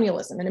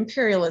colonialism and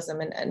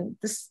imperialism, and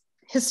this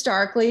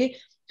historically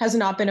has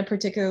not been a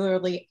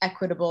particularly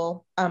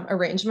equitable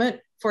arrangement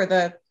for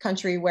the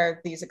country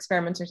where these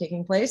experiments are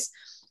taking place.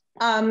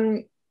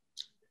 So,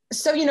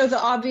 the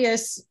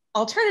obvious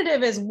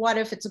alternative is, what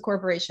if it's a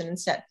corporation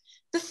instead?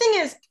 The thing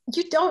is,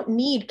 you don't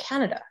need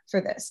Canada for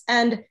this.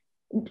 And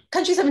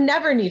countries have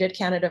never needed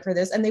Canada for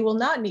this, and they will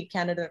not need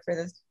Canada for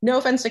this. No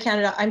offense to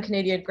Canada. I'm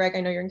Canadian. Greg,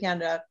 I know you're in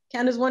Canada.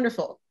 Canada's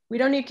wonderful. We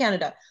don't need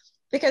Canada.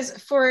 Because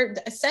for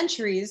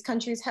centuries,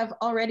 countries have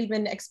already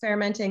been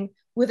experimenting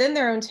within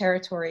their own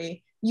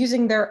territory,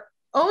 using their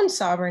own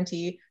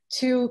sovereignty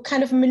to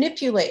kind of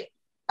manipulate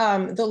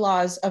the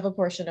laws of a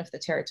portion of the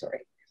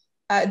territory.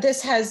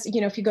 This has,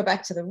 if you go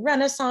back to the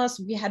Renaissance,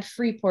 we had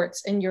free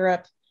ports in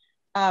Europe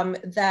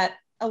that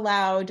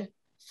allowed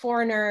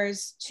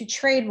foreigners to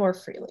trade more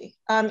freely,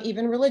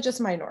 even religious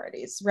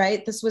minorities,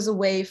 right? This was a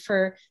way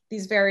for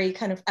these very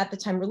kind of, at the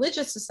time,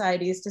 religious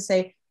societies to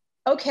say,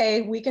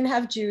 okay, we can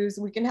have Jews,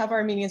 we can have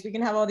Armenians, we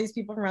can have all these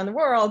people from around the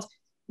world.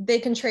 They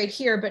can trade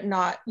here, but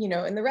not,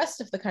 in the rest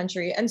of the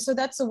country. And so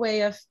that's a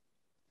way of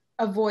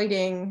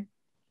avoiding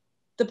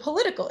the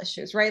political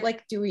issues, right?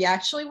 Like, do we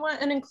actually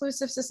want an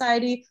inclusive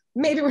society?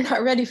 Maybe we're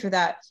not ready for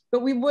that,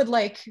 but we would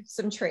like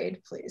some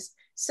trade, please.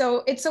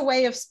 So it's a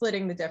way of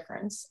splitting the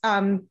difference.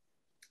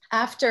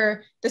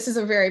 After, this is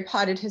a very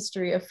potted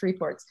history of free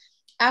ports.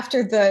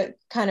 After the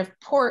kind of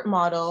port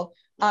model,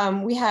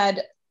 we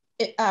had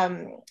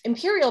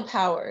imperial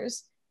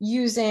powers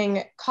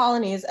using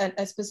colonies and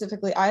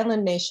specifically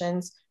island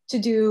nations to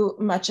do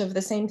much of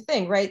the same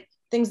thing, right?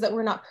 Things that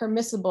were not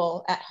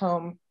permissible at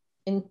home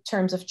in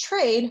terms of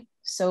trade.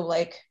 So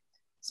like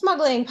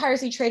smuggling,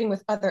 piracy, trading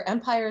with other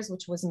empires,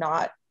 which was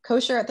not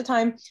kosher at the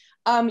time.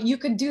 You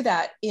could do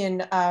that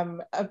in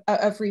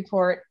a free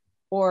port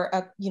or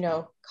a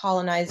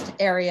colonized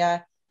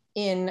area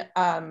in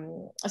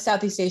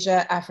Southeast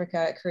Asia,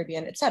 Africa,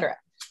 Caribbean, etc.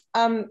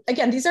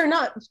 Again, these are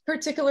not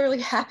particularly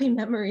happy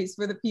memories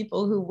for the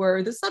people who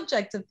were the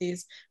subject of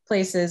these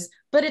places,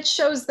 but it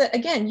shows that,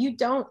 again, you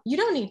don't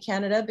need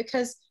Canada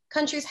because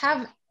countries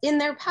have in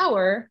their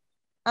power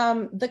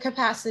the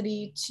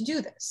capacity to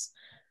do this.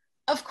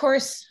 Of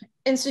course,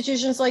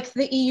 institutions like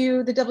the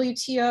EU, the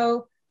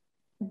WTO,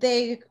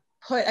 they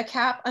put a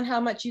cap on how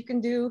much you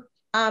can do,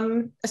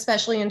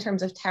 especially in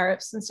terms of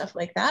tariffs and stuff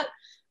like that.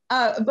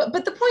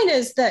 But the point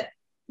is that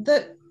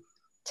the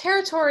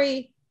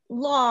territory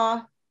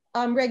law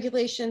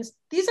regulations,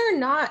 these are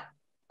not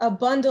a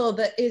bundle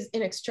that is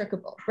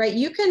inextricable, right?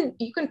 You can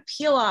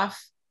peel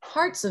off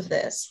parts of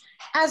this,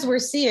 as we're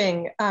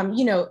seeing,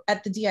 you know,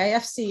 at the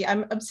DIFC.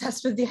 I'm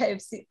obsessed with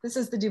DIFC. This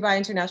is the Dubai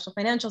International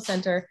Financial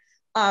Center,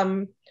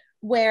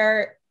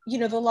 where, you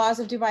know, the laws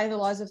of Dubai and the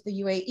laws of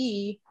the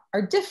UAE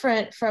are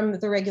different from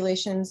the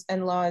regulations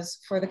and laws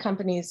for the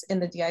companies in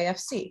the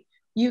DIFC.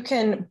 You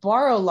can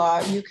borrow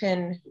law, you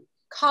can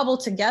cobble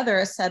together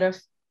a set of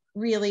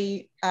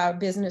really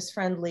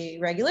business-friendly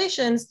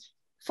regulations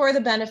for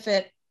the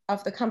benefit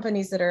of the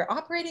companies that are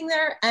operating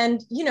there.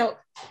 And, you know,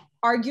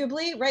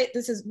 arguably, right,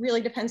 this is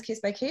really depends case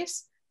by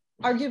case,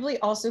 arguably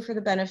also for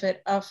the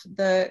benefit of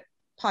the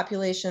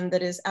population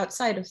that is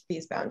outside of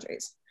these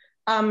boundaries.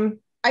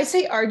 I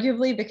say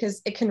arguably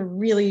because it can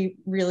really,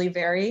 really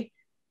vary.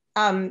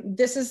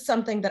 This is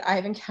something that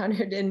I've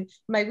encountered in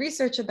my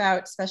research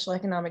about special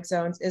economic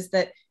zones, is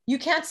that you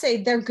can't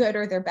say they're good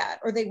or they're bad,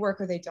 or they work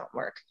or they don't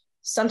work.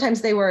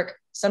 Sometimes they work,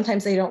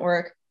 sometimes they don't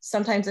work.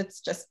 Sometimes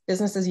it's just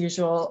business as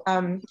usual.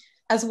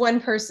 As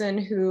one person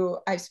who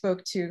I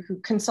spoke to who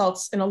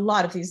consults in a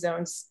lot of these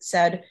zones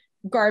said,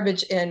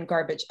 garbage in,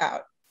 garbage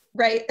out,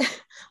 right?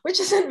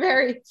 Which isn't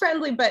very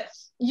friendly, but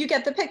you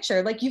get the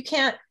picture. Like you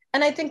can't,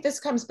 and I think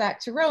this comes back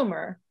to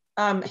Romer,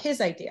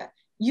 his idea.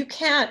 You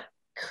can't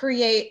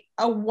create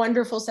a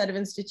wonderful set of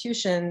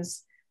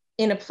institutions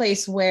in a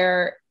place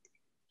where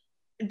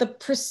the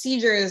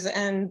procedures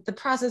and the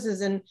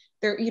processes and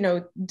their, you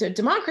know,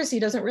 democracy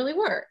doesn't really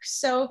work.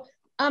 So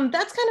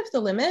that's kind of the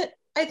limit,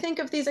 I think,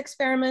 of these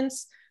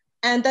experiments.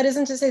 And that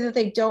isn't to say that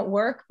they don't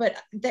work, but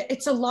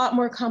it's a lot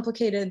more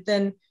complicated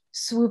than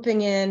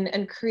swooping in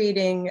and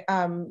creating,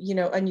 you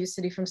know, a new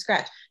city from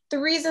scratch. The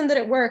reason that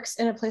it works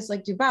in a place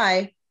like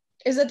Dubai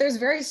is that there's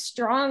very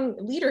strong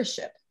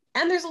leadership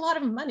and there's a lot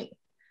of money.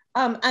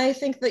 I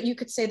think that you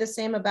could say the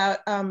same about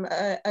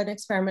an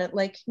experiment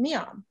like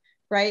NEOM,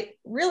 right?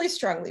 Really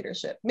strong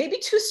leadership, maybe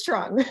too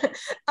strong,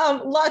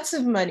 lots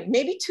of money,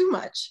 maybe too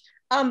much.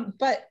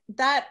 But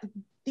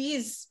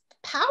these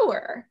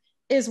power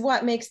is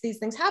what makes these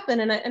things happen.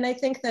 And I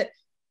think that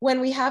when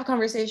we have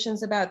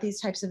conversations about these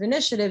types of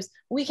initiatives,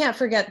 we can't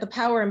forget the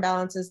power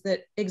imbalances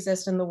that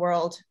exist in the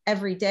world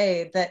every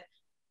day that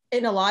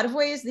in a lot of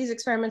ways, these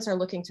experiments are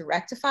looking to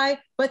rectify,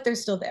 but they're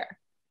still there.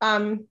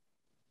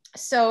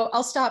 So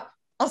I'll stop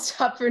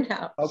for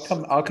now.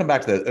 I'll come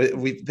back to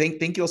that.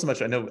 Thank you all so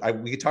much. I know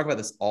we could talk about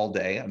this all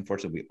day.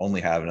 Unfortunately, we only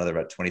have another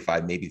about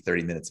 25, maybe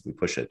 30 minutes if we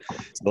push it.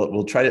 So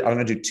we'll try to, I'm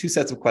going to do two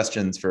sets of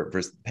questions for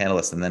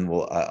panelists, and then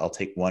I'll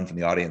take one from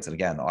the audience. And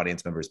again,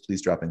 audience members,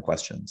 please drop in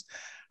questions.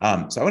 So I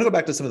want to go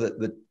back to some of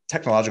the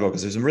technological,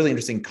 because there's some really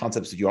interesting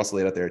concepts that you also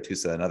laid out there,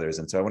 Tusa and others.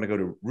 And so I want to go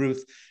to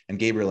Ruth and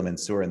Gabriel and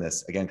Mansoor in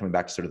this, again, coming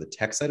back to sort of the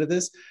tech side of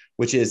this,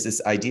 which is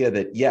this idea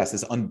that, yes,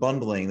 this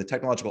unbundling, the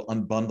technological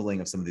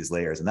unbundling of some of these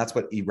layers. And that's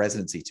what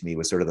e-residency to me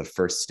was sort of the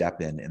first step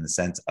in the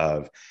sense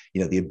of,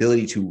 you know, the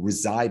ability to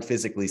reside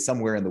physically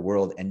somewhere in the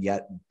world and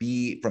yet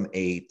be, from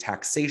a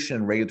taxation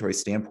and regulatory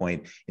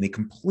standpoint, in a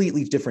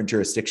completely different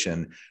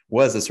jurisdiction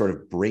was a sort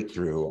of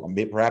breakthrough.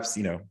 Perhaps,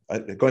 you know,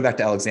 going back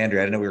to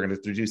Alexandria, I didn't know we were going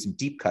to do some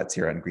deep cuts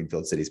here on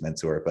Greenfield Cities,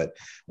 Mansoor, but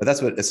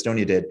that's what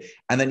Estonia did.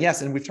 And then,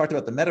 yes, and we've talked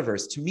about the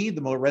metaverse. To me, the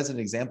more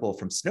resonant example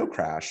from Snow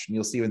Crash,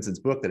 Neil Stephenson's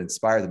book that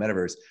inspired the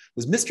metaverse,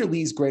 was Mr.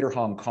 Lee's Greater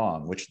Hong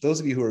Kong, which those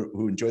of you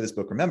who enjoy this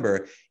book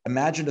remember,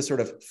 imagined a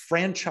sort of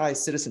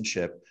franchise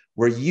citizenship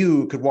where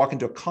you could walk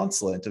into a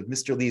consulate of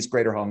Mr. Lee's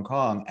Greater Hong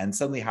Kong and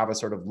suddenly have a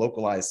sort of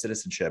localized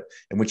citizenship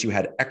in which you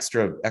had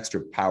extra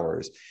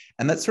powers.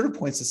 And that sort of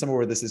points to somewhere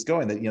where this is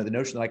going, that, you know, the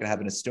notion that I could have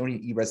an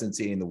Estonian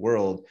e-residency in the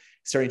world,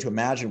 starting to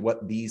imagine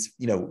what these,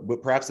 you know,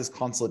 perhaps this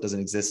consulate doesn't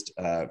exist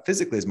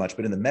physically as much,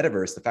 but in the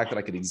metaverse, the fact that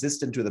I could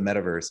exist into the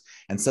metaverse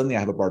and suddenly I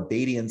have a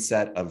Barbadian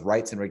set of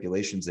rights and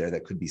regulations there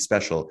that could be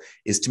special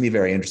is, to me,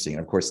 very interesting.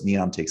 And of course,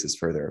 NEOM takes us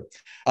further.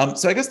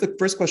 So I guess the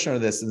first question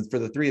on this, and for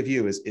the three of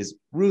you, is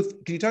Ruth,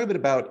 can you talk a bit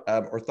about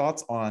or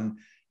thoughts on,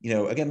 you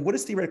know, again, what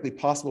is theoretically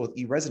possible with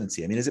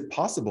e-residency? I mean, is it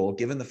possible,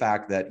 given the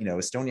fact that, you know,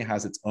 Estonia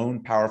has its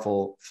own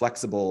powerful,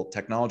 flexible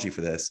technology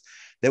for this,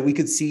 that we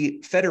could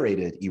see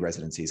federated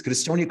e-residencies? Could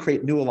Estonia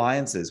create new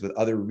alliances with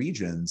other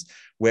regions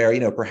where, you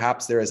know,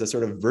 perhaps there is a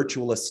sort of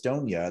virtual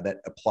Estonia that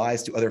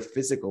applies to other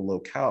physical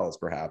locales,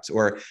 perhaps?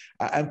 Or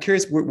I'm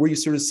curious where you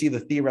sort of see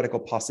the theoretical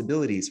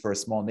possibilities for a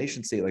small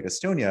nation state like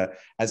Estonia,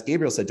 as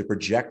Gabriel said, to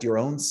project your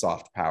own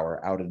soft power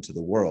out into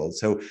the world.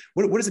 So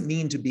what does it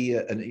mean to be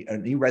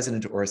an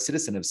e-resident or a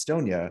citizen of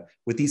Estonia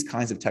with these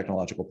kinds of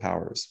technological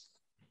powers?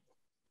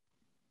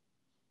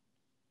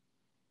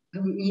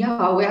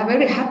 Yeah, we are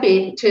very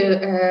happy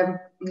to,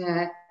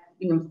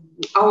 you know,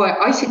 our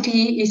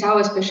ICT is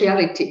our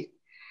speciality.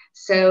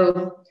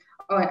 So,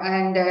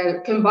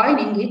 and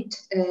combining it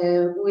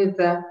with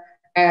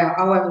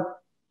our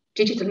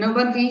digital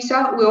nomad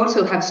visa. We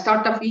also have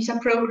startup visa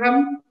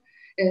program.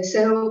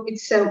 So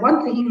it's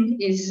one thing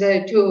is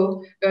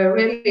to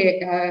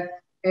really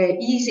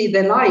easy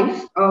the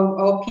life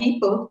of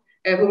people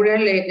who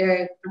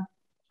really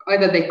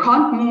either they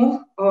can't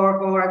move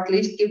or at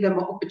least give them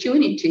an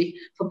opportunity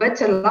for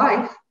better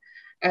life.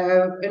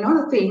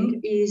 Another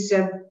thing is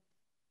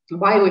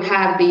why we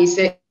have these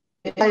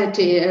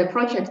society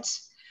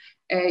projects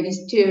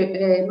is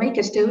to make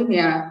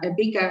Estonia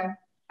bigger.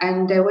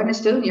 And when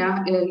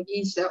Estonia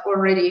is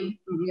already,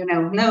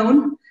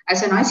 known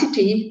as an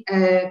ICT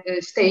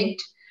state,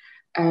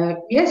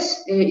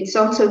 yes, it's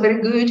also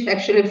very good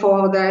actually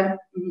for the,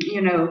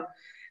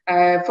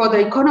 for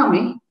the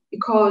economy,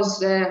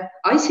 because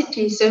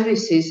ICT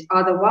services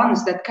are the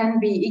ones that can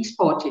be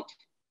exported.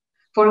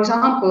 For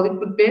example, it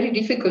would be very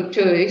difficult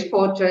to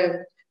export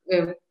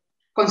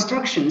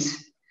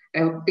constructions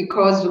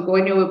because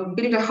when you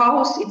build a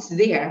house, it's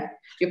there.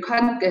 You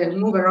can't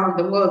move around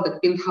the world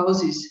and build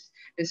houses.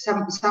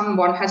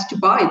 Someone has to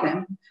buy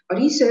them. But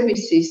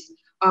e-services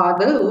are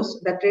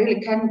those that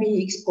really can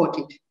be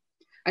exported.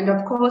 And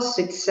of course,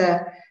 it's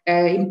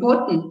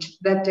important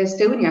that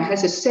Estonia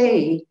has a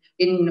say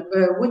in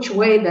which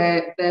way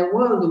the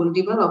world will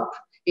develop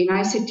in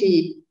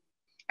ICT.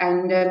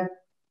 And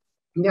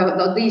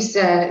these,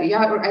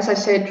 as I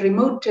said,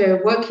 remote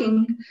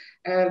working,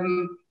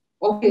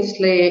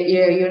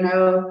 obviously,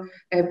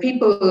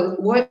 people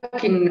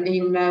work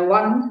in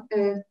one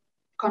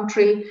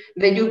country,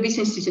 they do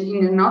businesses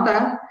in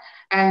another,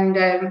 and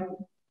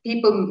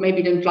people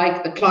maybe don't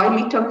like the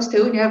climate of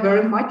Estonia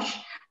very much,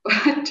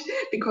 but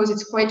because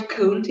it's quite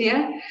cold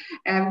here,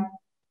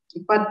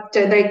 but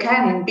they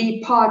can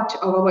be part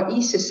of our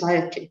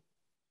e-society.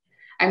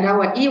 And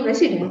our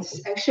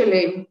e-residents,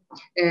 actually,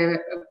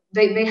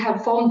 they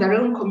have formed their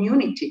own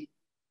community.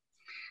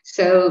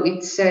 So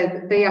it's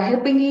they are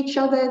helping each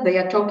other, they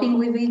are talking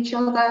with each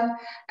other,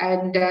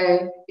 and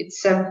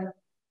it's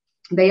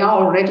they are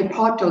already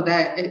part of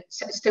the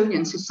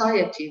Estonian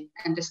society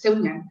and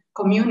Estonian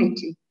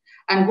community.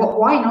 And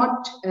why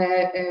not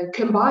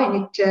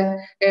combine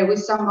it with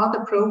some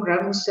other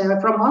programs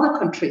from other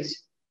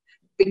countries?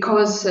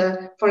 Because,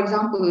 for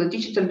example, the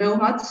digital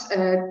nomads,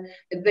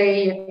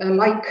 they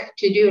like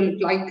to do,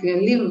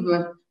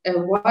 live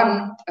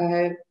 1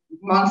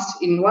 month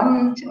in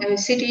one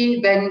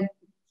city, then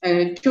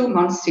 2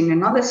 months in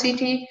another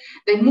city.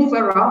 They move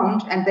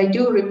around and they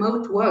do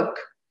remote work.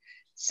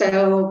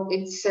 So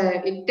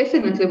it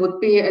definitely would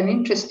be an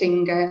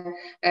interesting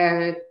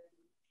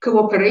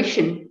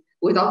cooperation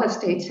with other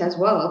states as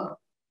well.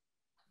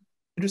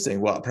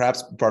 Interesting. Well,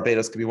 perhaps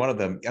Barbados could be one of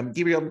them.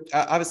 Gabriel,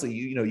 obviously,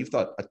 you've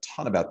thought a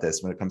ton about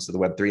this when it comes to the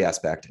Web3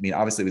 aspect. I mean,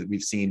 obviously,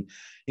 we've seen,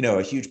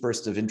 a huge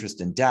burst of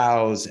interest in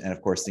DAOs, and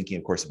of course,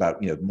 thinking,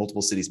 about,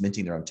 multiple cities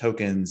minting their own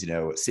tokens.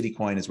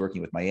 Citicoin is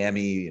working with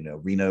Miami.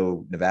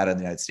 Reno, Nevada, in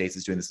the United States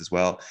is doing this as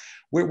well.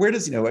 Where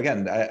does,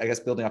 again, I guess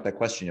building off that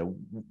question,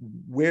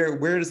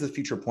 where does the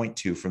future point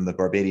to from the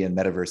Barbadian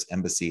Metaverse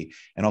Embassy,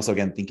 and also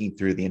again thinking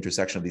through the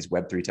intersection of these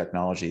Web3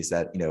 technologies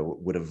that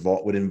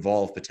would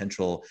involve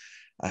potential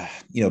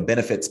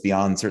benefits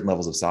beyond certain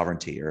levels of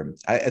sovereignty, or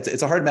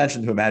it's a hard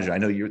mansion to imagine. I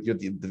know you're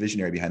the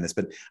visionary behind this,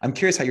 but I'm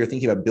curious how you're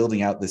thinking about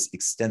building out this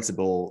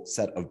extensible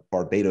set of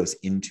Barbados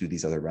into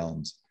these other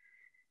realms.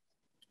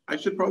 I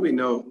should probably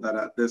note that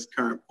at this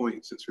current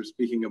point, since we're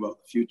speaking about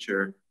the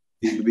future,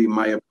 these would be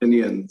my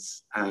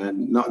opinions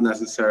and not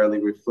necessarily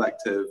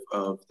reflective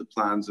of the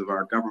plans of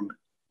our government.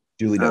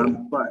 Duly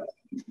noted. But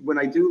when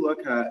I do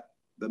look at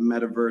the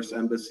Metaverse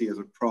Embassy as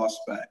a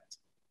prospect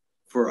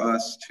for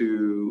us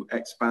to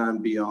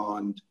expand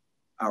beyond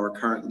our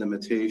current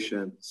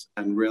limitations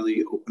and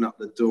really open up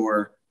the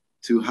door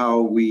to how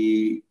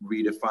we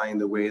redefine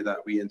the way that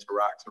we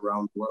interact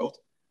around the world,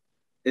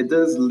 it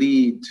does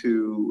lead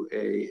to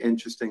an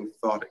interesting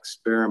thought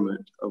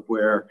experiment of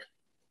where,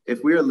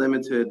 if we are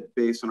limited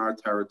based on our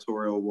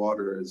territorial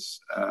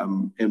waters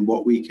in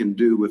what we can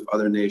do with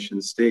other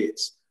nation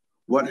states,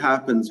 what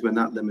happens when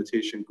that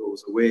limitation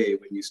goes away,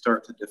 when you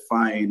start to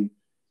define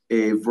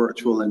a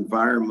virtual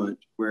environment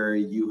where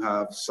you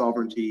have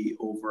sovereignty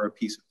over a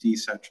piece of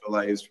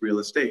decentralized real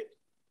estate?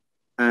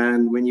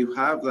 And when you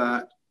have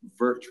that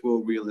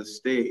virtual real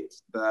estate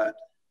that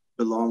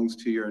belongs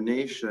to your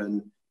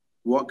nation,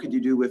 what could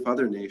you do with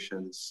other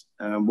nations?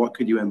 What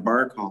could you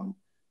embark on?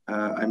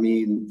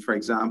 For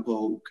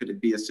example, could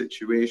it be a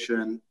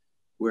situation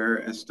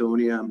where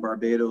Estonia and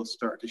Barbados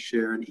start to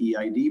share an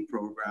EID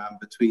program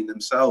between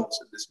themselves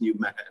in this new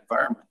meta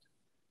environment?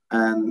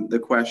 And the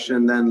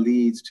question then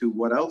leads to,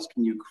 what else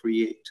can you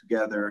create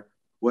together?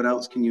 What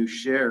else can you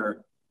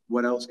share?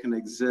 What else can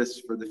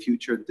exist for the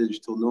future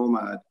digital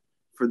nomad,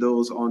 for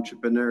those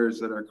entrepreneurs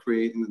that are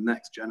creating the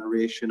next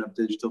generation of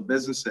digital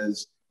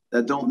businesses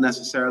that don't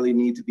necessarily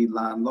need to be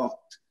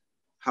landlocked?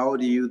 How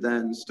do you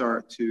then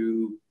start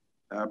to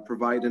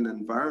provide an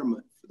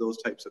environment for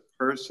those types of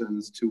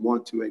persons to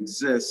want to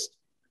exist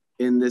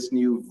in this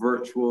new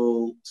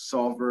virtual,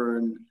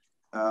 sovereign,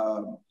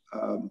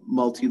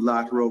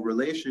 multilateral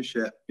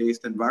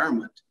relationship-based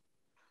environment?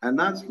 And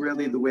that's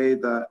really the way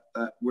that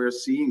we're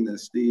seeing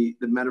this. The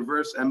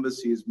Metaverse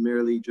Embassy is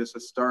merely just a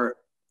start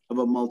of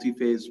a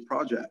multi-phase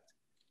project.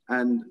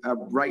 And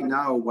right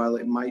now, while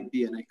it might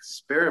be an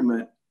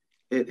experiment,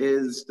 it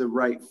is the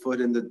right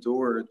foot in the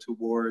door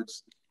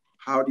towards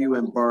how do you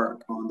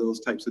embark on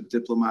those types of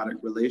diplomatic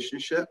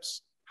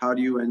relationships? How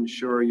do you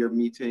ensure you're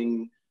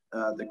meeting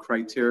the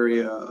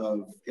criteria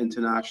of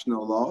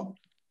international law?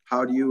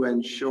 How do you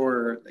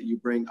ensure that you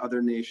bring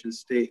other nation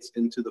states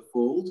into the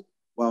fold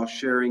while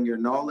sharing your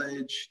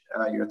knowledge,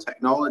 your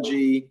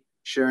technology,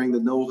 sharing the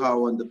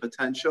know-how and the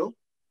potential?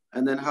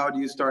 And then how do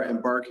you start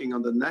embarking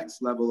on the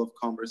next level of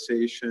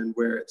conversation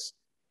where it's,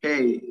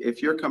 hey,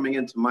 if you're coming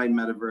into my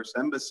Metaverse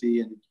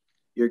Embassy and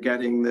you're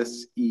getting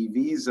this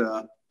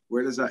e-visa,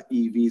 where does that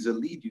e-visa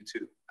lead you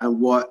to? And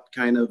what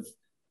kind of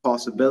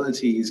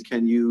possibilities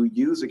can you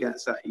use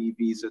against that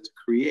e-visa to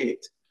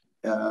create?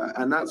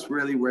 And that's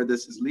really where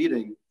this is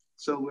leading.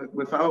 So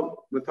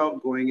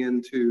without going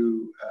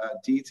into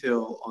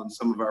detail on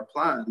some of our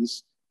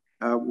plans,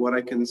 what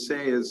I can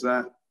say is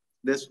that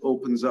this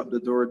opens up the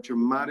door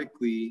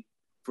dramatically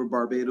for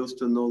Barbados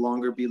to no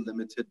longer be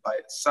limited by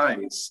its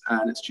size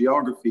and its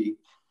geography.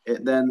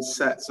 It then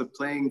sets a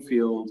playing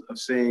field of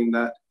saying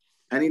that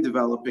any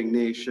developing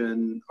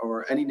nation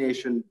or any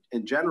nation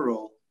in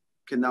general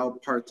can now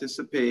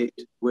participate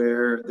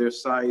where their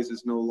size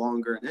is no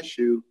longer an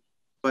issue,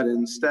 but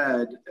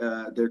instead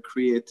their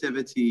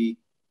creativity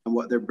and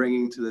what they're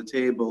bringing to the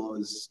table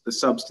is the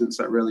substance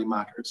that really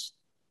matters.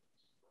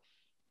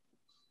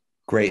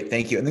 Great,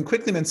 thank you. And then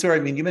quickly, Mansoor, I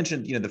mean, you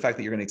mentioned, the fact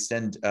that you're going to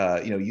extend,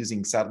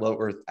 using low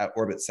Earth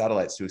orbit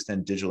satellites to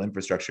extend digital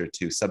infrastructure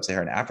to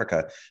sub-Saharan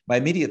Africa. My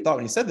immediate thought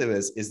when you said that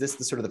is this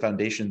the sort of the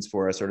foundations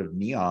for a sort of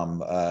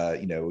NEOM,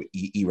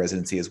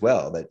 e-residency as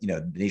well, that,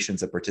 nations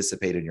that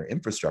participate in your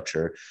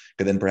infrastructure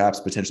could then perhaps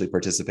potentially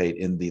participate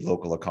in the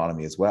local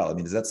economy as well. I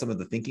mean, is that some of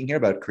the thinking here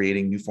about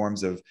creating new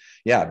forms of,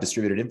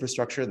 distributed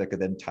infrastructure that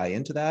could then tie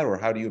into that? Or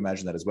how do you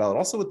imagine that as well? And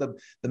also with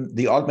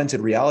the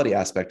augmented reality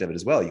aspect of it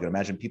as well, you can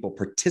imagine people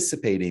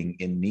participating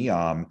in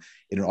NEOM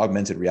in an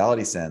augmented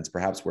reality sense,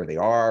 perhaps where they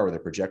are, or they're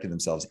projecting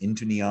themselves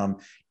into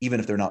NEOM, even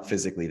if they're not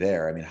physically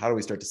there. I mean, how do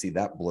we start to see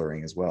that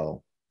blurring as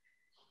well?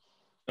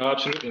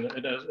 Absolutely.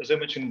 And as I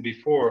mentioned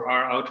before,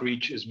 our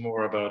outreach is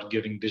more about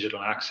giving digital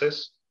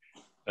access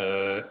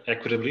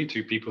equitably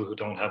to people who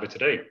don't have it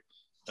today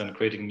and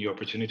creating new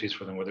opportunities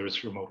for them, whether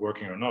it's remote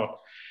working or not.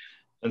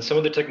 And some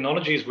of the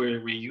technologies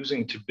we're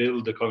using to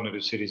build the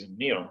cognitive cities in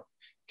NEOM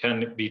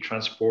can be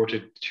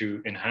transported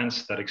to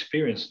enhance that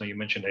experience. Now, you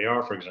mentioned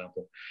AR, for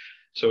example.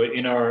 So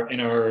in our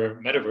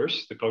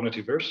metaverse, the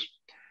cognitiverse,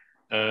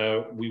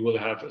 we will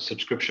have a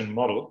subscription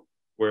model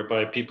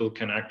whereby people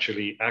can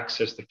actually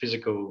access the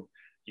physical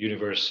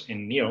universe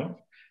in NEOM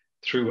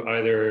through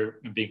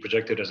either being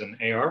projected as an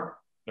AR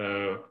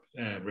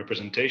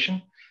representation.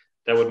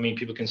 That would mean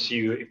people can see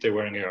you if they're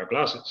wearing AR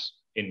glasses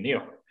in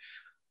NEOM,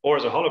 or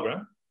as a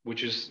hologram,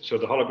 so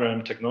the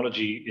hologram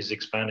technology is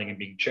expanding and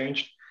being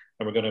changed.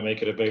 And we're going to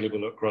make it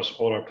available across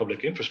all our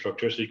public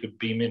infrastructure. So you could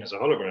beam in as a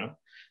hologram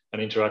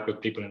and interact with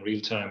people in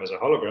real time as a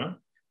hologram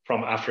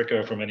from Africa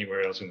or from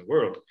anywhere else in the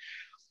world,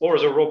 or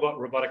as a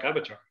robotic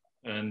avatar.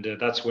 And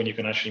that's when you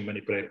can actually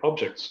manipulate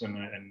objects and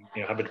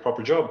have a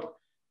proper job,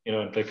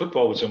 and play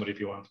football with somebody if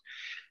you want.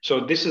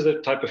 So this is the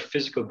type of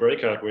physical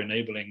breakout we're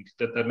enabling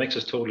that makes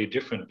us totally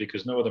different,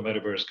 because no other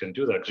metaverse can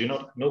do that,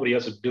 because nobody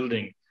else is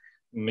building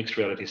mixed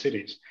reality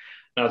cities.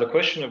 Now, the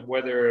question of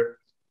whether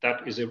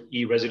that is an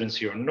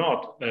e-residency or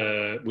not,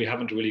 we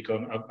haven't really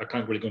I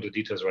can't really go into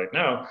details right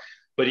now,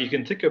 but you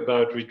can think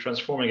about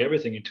transforming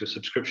everything into a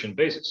subscription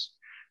basis,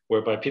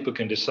 whereby people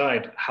can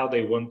decide how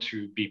they want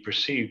to be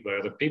perceived by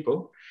other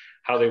people,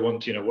 how they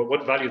want,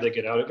 what value they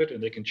get out of it,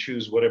 and they can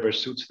choose whatever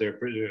suits their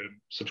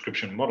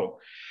subscription model.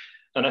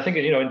 And I think,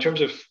 in terms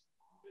of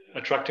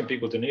attracting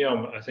people to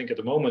NEOM, I think at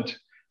the moment,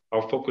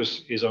 our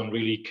focus is on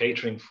really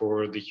catering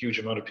for the huge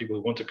amount of people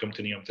who want to come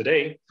to NEOM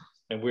today.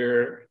 And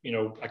we're,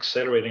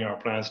 accelerating our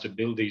plans to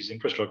build these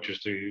infrastructures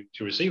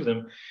to receive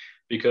them,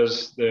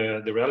 because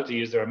the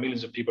reality is there are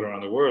millions of people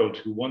around the world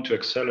who want to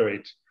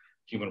accelerate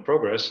human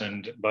progress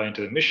and buy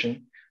into the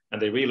mission,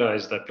 and they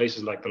realize that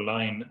places like the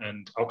Line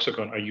and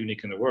Oxycontin are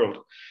unique in the world.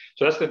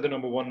 So that's the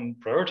number one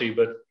priority,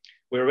 but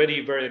we're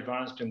already very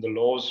advanced in the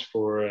laws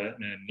for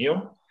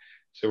NEOM.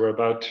 So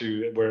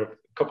we're a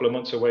couple of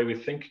months away, we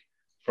think,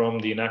 from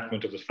the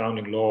enactment of the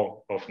founding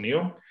law of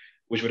NEOM,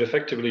 which would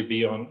effectively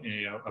be on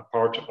a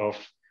part of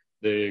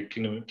the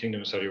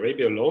Kingdom of Saudi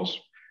Arabia laws.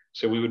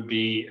 So we would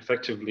be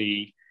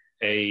effectively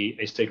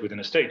a state within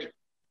a state,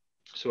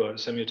 so a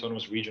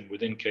semi-autonomous region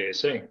within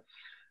KSA.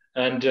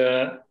 And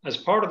as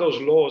part of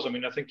those laws, I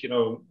think,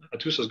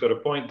 Atusa's got a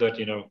point that,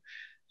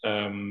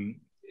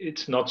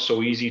 it's not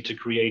so easy to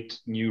create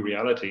new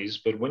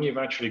realities, but when you've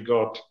actually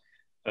got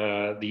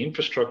the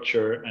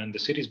infrastructure and the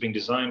cities being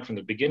designed from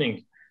the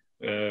beginning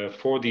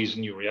for these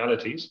new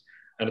realities,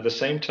 and at the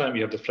same time,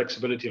 you have the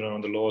flexibility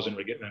around the laws and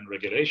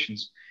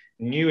regulations,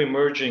 new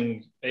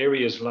emerging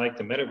areas like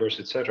the metaverse,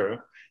 et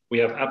cetera, we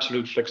have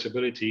absolute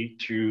flexibility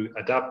to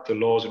adapt the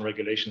laws and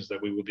regulations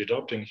that we will be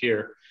adopting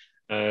here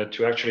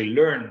to actually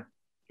learn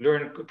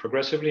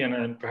progressively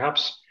and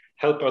perhaps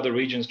help other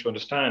regions to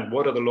understand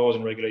what are the laws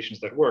and regulations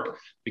that work,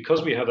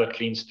 because we have that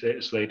clean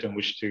slate on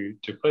which to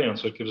play on.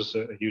 So it gives us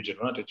a huge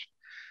advantage.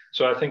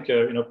 So I think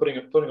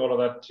putting all of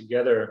that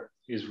together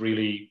is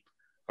really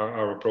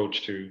our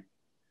approach to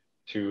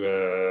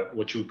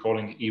what you're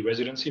calling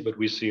e-residency, but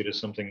we see it as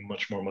something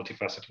much more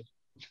multifaceted.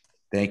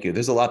 Thank you.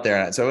 There's a lot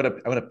there. So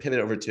I want to pivot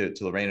over to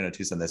Lorraine and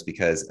Atus on this,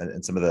 because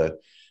and some of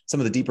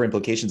the deeper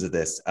implications of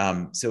this.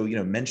 So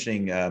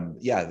mentioning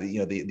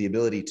the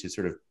ability to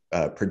sort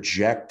of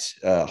project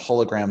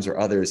holograms or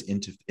others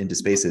into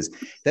spaces.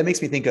 That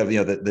makes me think of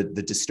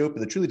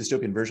the truly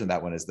dystopian version of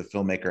that one is the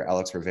filmmaker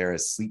Alex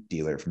Rivera's Sleep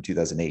Dealer from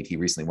 2008. He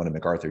recently won a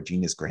MacArthur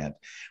Genius Grant,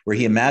 where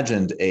he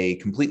imagined a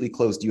completely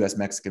closed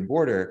U.S.-Mexican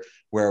border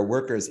where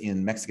workers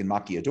in Mexican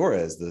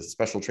maquiladoras, the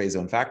special tray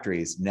zone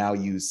factories, now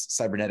use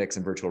cybernetics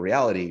and virtual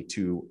reality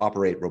to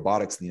operate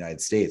robotics in the United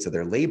States. So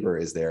their labor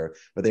is there,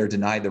 but they are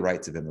denied the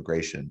rights of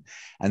immigration.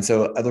 And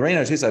so, Lorraine,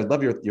 I would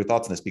love your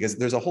thoughts on this, because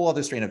there's a whole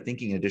other strain of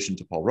thinking in addition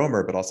to Paul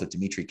Romer, but also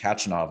Dmitry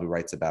Kachanov, who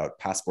writes about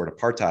passport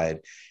apartheid,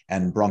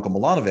 and Branko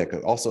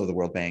Milanovic, also of the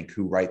World Bank,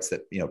 who writes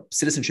that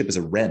citizenship is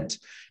a rent,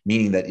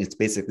 meaning that it's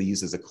basically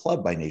used as a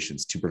club by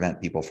nations to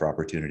prevent people for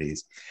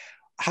opportunities.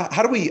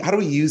 How do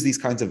we use these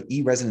kinds of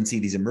e-residency,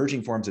 these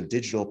emerging forms of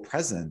digital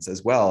presence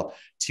as well,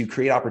 to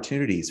create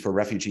opportunities for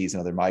refugees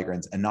and other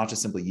migrants, and not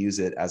just simply use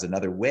it as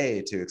another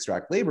way to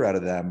extract labor out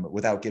of them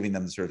without giving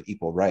them sort of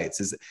equal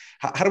rights?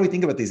 How do we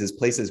think about these as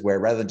places where,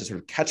 rather than just sort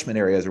of catchment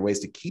areas or ways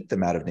to keep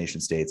them out of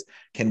nation states,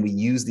 can we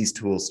use these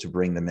tools to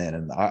bring them in?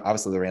 And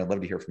obviously, Lorraine, I'd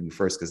love to hear from you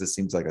first, because this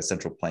seems like a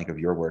central plank of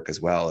your work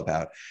as well,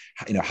 about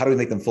how do we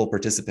make them full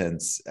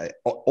participants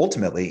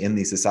ultimately in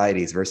these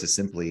societies versus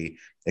simply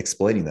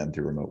exploiting them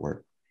through remote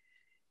work?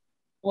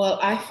 Well,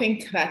 I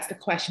think that's the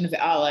question of the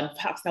hour, and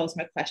perhaps that was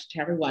my question to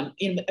everyone.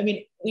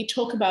 We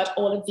talk about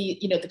all of the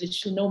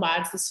digital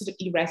nomads, the sort of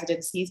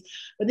e-residencies,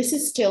 but this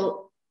is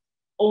still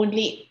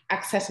only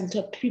accessible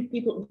to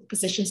people in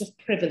positions of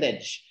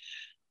privilege.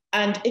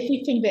 And if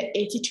we think there are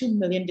 82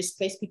 million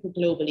displaced people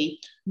globally,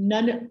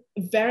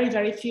 very,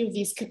 very few of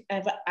these can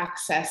ever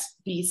access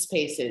these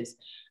spaces.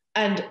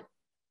 And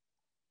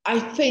I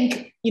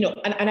think,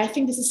 I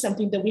think this is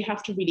something that we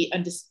have to really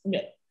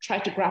try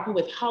to grapple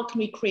with. How can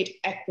we create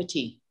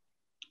equity?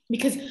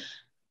 Because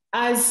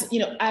as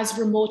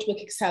remote work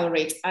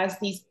accelerates, as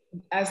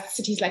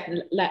cities like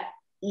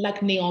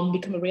NEOM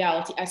become a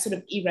reality, as sort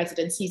of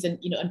e-residencies and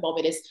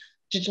Barbados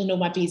digital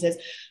nomad visas,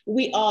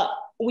 we are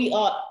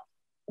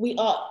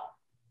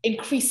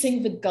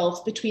increasing the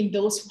gulf between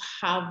those who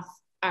have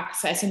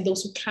access and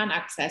those who can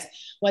access,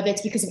 whether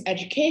it's because of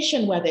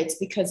education, whether it's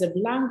because of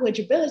language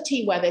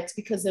ability, whether it's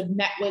because of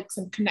networks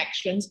and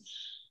connections.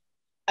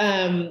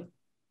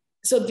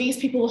 So these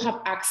people will have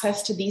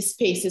access to these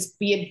spaces,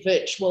 be it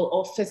virtual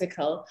or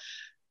physical,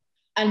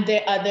 and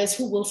there are others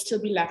who will still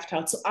be left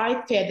out. So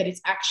I fear that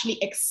it's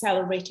actually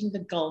accelerating the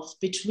gulf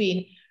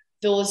between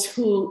those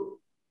who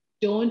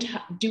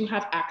do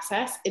have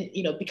access,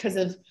 because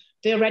of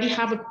they already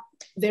have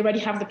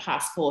the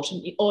passport,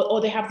 or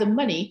they have the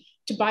money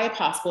to buy a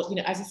passport,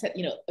 as I said,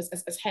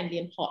 as Henley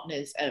and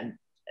partners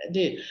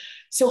do.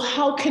 So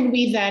how can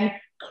we then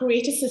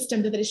create a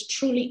system that is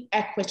truly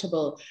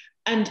equitable?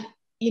 And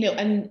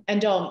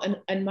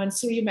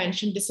Mansoor, you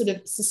mentioned this sort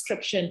of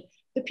subscription.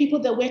 The people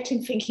that we're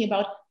thinking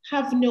about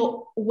have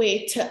no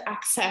way to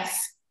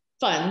access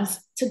funds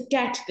to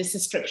get this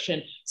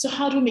subscription. So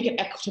how do we make it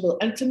equitable?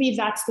 And for me,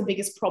 that's the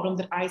biggest problem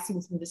that I see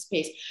within this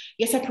space.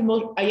 Yes, I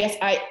promote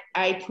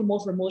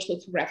remote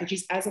work for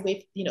refugees as a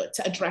way,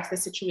 to address the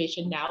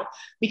situation now,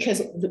 because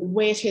the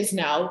way it is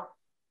now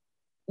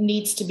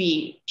needs to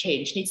be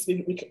changed, needs to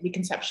be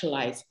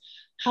reconceptualized.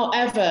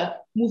 However,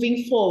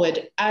 moving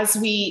forward, as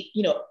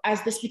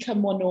this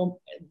becomes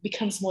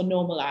more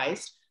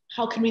normalized,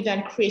 how can we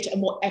then create a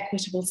more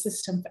equitable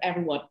system for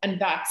everyone? And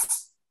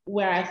that's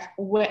where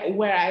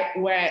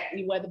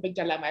the big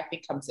dilemma, I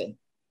think, comes in.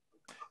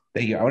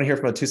 Thank you. I want to hear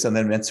from Atus, and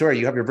then Mansoor,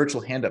 you have your virtual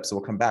hand up, so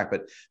we'll come back.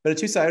 But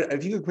Atus,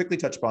 if you could quickly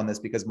touch upon this,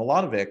 because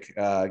Milanovic,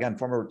 again,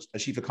 former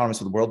chief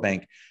economist of the World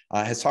Bank,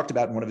 has talked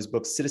about in one of his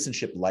books,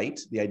 Citizenship Light,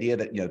 the idea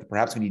that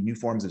perhaps we need new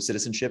forms of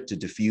citizenship to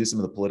diffuse some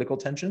of the political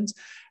tensions.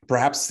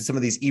 Perhaps some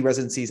of these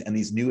e-residencies and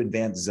these new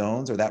advanced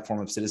zones are that form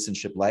of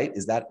citizenship light.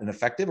 Is that an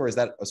effective, or is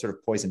that a sort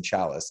of poison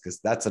chalice? Because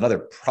that's another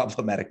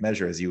problematic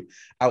measure, as you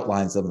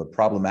outline some of the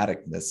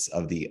problematicness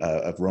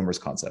of Romer's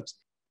concepts.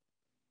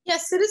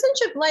 Yes,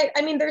 citizenship light.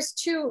 I mean, there's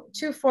two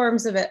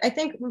forms of it. I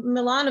think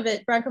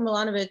Branko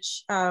Milanovic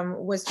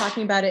was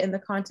talking about it in the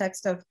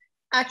context of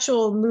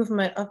actual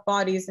movement of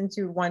bodies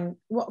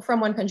from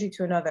one country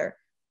to another.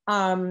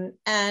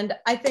 And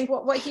I think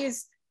what he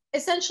was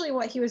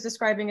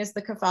describing is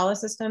the kafala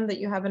system that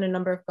you have in a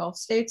number of Gulf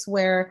states,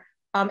 where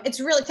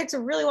it takes a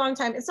really long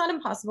time. It's not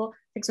impossible.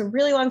 It takes a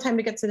really long time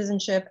to get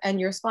citizenship, and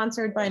you're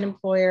sponsored by an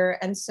employer,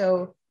 and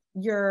so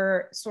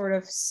your sort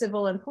of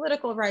civil and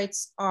political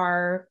rights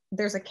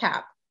there's a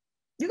cap.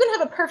 You can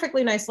have a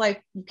perfectly nice life.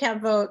 You can't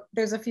vote.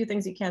 There's a few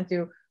things you can't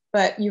do,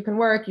 but you can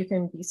work, you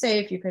can be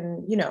safe, you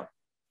can,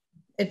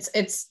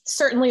 it's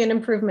certainly an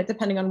improvement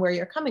depending on where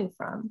you're coming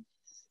from.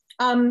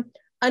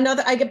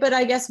 But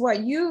I guess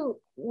what you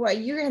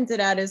hinted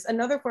at is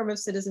another form of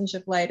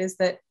citizenship light is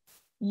that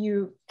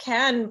you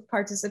can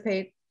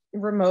participate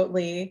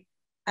remotely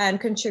and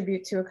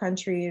contribute to a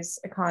country's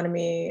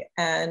economy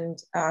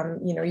and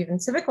even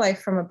civic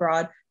life from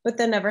abroad, but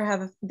then never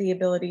have the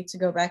ability to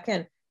go back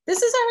in.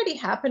 This is already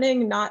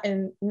happening, not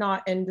in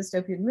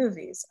dystopian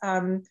movies.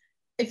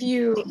 If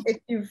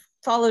you've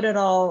followed at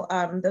all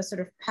the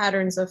sort of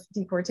patterns of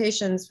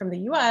deportations from the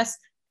US,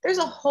 there's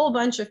a whole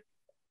bunch of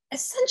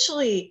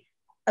essentially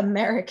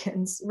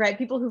Americans, right?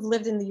 People who've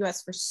lived in the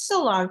US for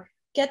so long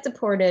get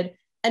deported,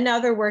 and now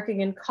they're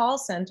working in call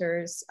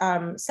centers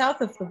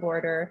south of the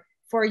border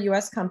for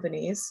US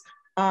companies.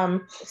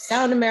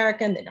 Sound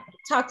American, they know how to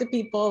talk to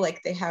people,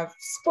 like they have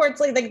sports,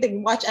 like they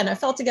can watch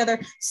NFL together.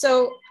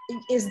 So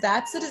is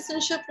that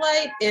citizenship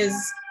light? Is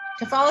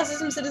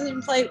Catholicism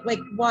citizenship light? Like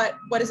what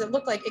does it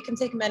look like? It can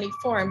take many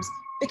forms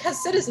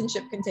because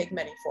citizenship can take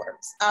many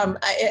forms.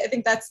 I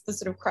think that's the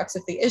sort of crux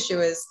of the issue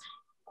is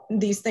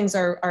these things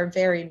are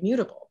very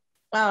mutable.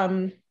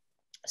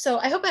 So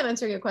I hope I'm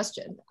answering your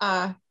question.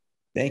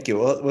 Thank you.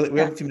 Well, we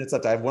have a few minutes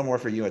left. I have one more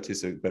for you,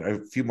 Atusu, but a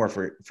few more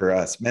for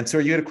us.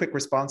 Mansoor, you had a quick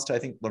response to, I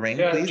think, Lorraine,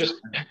 please?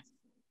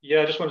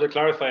 I just wanted to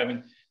clarify. I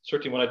mean,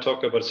 certainly when I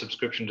talk about a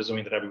subscription, doesn't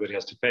mean that everybody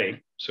has to pay.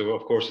 So,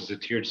 of course, it's a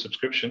tiered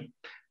subscription.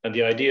 And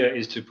the idea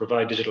is to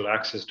provide digital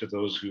access to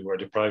those who are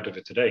deprived of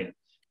it today.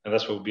 And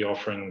that's what we'll be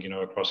offering,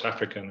 across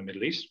Africa and the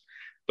Middle East.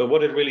 But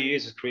what it really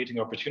is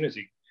creating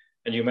opportunity.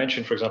 And you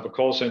mentioned, for example,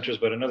 call centers,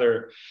 but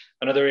another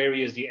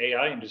area is the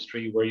AI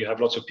industry, where you have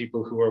lots of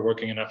people who are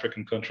working in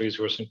African countries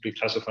who are simply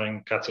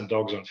classifying cats and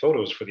dogs on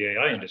photos for the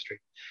AI industry.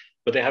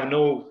 But they have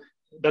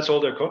that's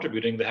all they're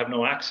contributing. They have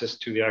no access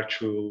to the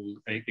actual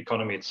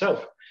economy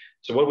itself.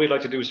 So what we'd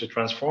like to do is to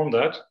transform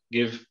that,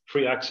 give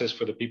free access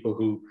for the people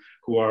who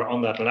are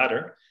on that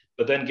ladder,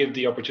 but then give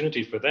the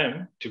opportunity for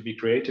them to be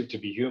creative, to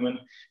be human,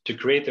 to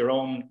create their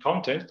own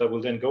content that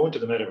will then go into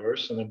the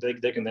metaverse, and then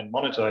they can then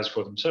monetize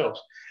for themselves.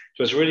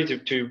 So it's really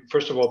to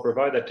first of all,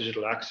 provide that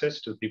digital access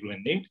to the people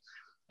in need,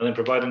 and then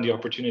provide them the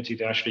opportunity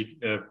to actually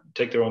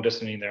take their own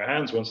destiny in their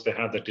hands once they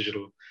have that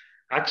digital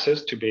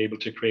access to be able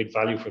to create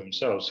value for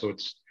themselves. So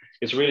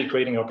it's really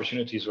creating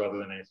opportunities rather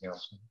than anything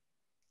else.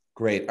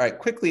 Great. All right,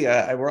 quickly,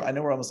 I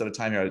know we're almost out of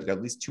time here. I've got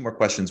at least two more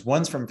questions.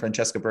 One's from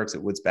Francesca Burks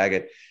at Woods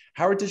Bagot.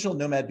 How are digital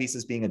nomad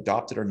visas being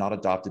adopted or not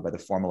adopted by the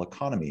formal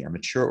economy? Are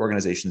mature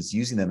organizations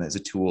using them as a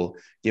tool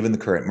given the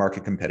current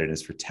market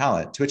competitiveness for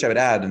talent? To which I would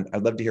add, and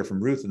I'd love to hear from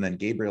Ruth and then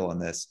Gabriel on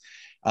this,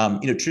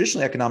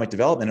 traditionally economic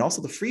development and also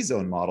the free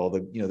zone model,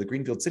 the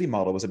Greenfield city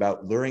model was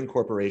about luring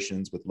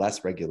corporations with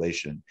less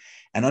regulation.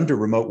 And under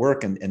remote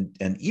work and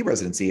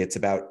e-residency, it's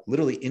about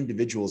literally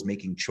individuals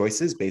making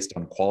choices based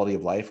on quality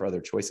of life or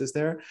other choices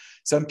there.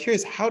 So I'm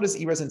curious, how does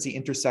e-residency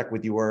intersect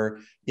with your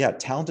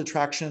talent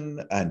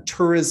attraction and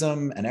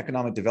tourism and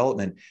economic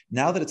development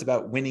now that it's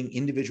about winning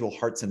individual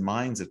hearts and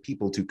minds of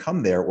people to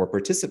come there or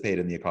participate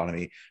in the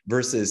economy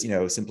versus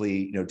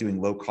simply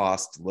doing low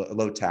cost,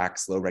 low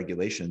tax, low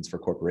regulations for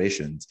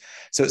corporations?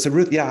 So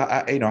Ruth,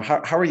 how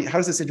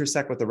does this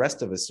intersect with the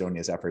rest of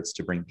Estonia's efforts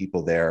to bring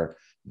people there,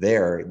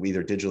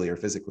 either digitally or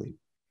physically?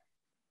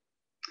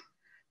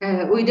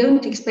 We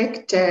don't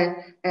expect a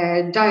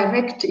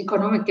direct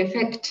economic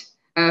effect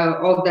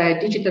of the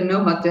digital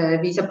nomad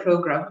visa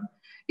program.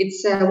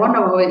 It's one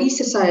of our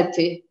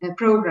e-society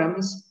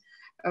programs.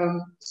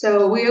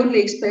 So we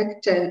only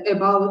expect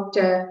about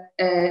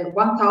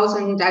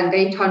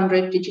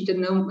 1,800 digital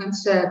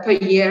nomads per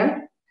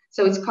year.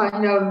 So it's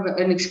kind of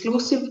an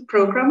exclusive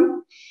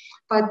program,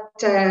 but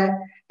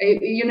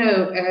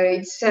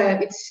it's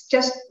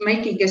just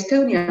making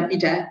Estonia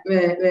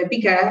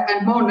bigger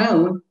and more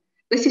known.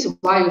 This is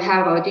why we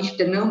have our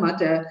digital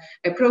nomad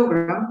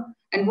program.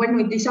 And when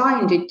we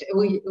designed it,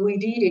 we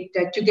did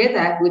it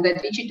together with a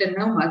digital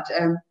nomad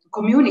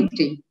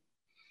community.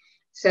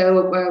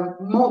 So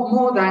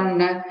more than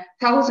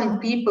 1,000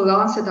 people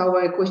answered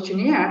our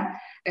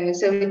questionnaire.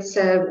 So it's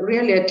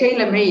really a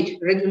tailor-made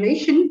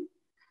regulation,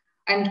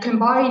 and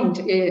combined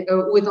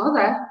with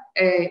other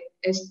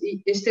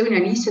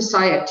Estonian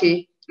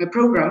e-society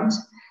programs,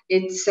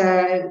 it's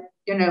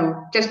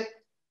just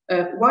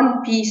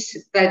one piece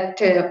that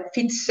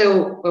fits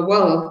so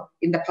well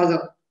in the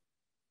puzzle.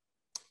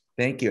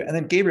 Thank you. And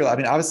then Gabriel, I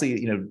mean,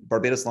 obviously,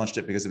 Barbados launched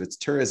it because of its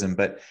tourism,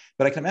 but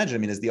I can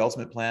imagine, is the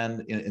ultimate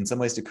plan in some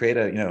ways to create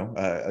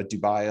a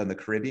Dubai on the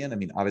Caribbean? I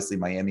mean, obviously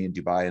Miami and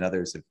Dubai and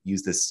others have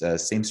used this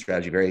same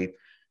strategy very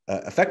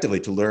effectively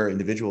to lure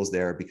individuals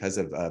there because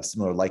of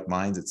similar like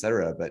minds, et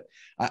cetera. But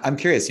I'm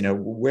curious,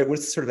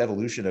 what's the sort of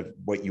evolution of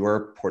what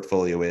your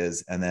portfolio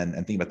is, and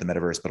thinking about the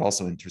metaverse, but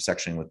also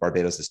intersection with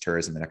Barbados's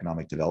tourism and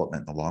economic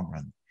development in the long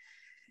run?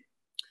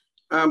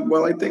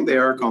 Well, I think they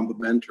are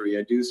complementary.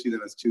 I do see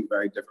them as two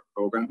very different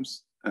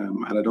programs,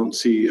 and I don't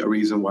see a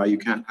reason why you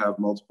can't have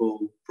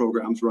multiple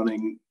programs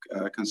running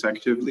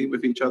consecutively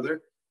with each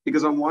other.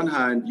 Because on one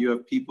hand, you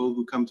have people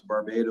who come to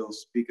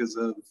Barbados because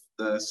of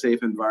the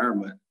safe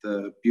environment,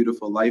 the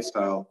beautiful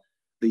lifestyle,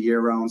 the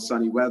year-round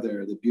sunny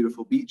weather, the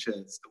beautiful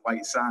beaches, the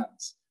white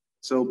sands.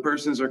 So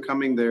persons are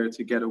coming there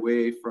to get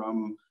away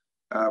from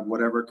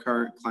whatever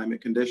current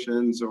climate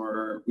conditions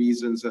or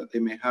reasons that they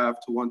may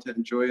have to want to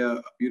enjoy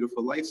a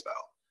beautiful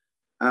lifestyle.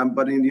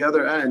 But in the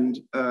other end,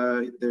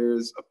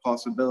 there's a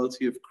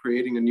possibility of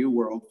creating a new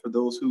world for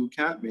those who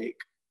can't make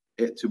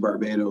it to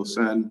Barbados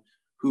and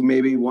who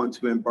maybe want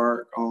to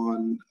embark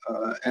on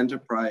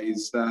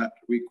enterprise that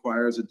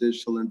requires a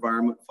digital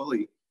environment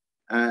fully.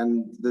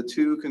 And the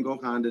two can go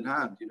hand in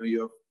hand. You know,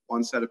 you have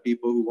one set of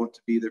people who want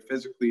to be there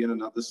physically and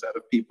another set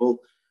of people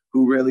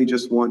who really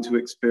just want to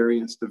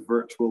experience the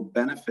virtual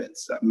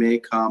benefits that may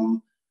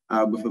come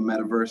with a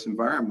metaverse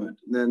environment.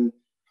 And then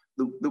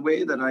the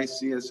way that I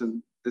see us,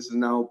 and this is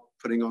now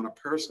putting on a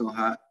personal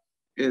hat,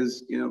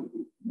 is, you know,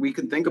 we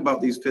can think about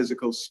these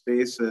physical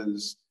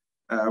spaces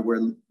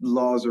where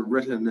laws are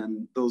written,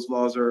 and those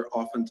laws are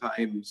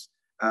oftentimes,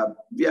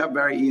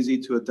 very easy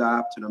to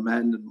adapt and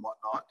amend and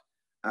whatnot.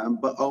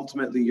 But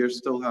ultimately, you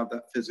still have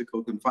that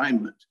physical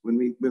confinement. When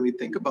we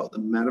think about the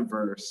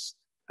metaverse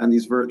and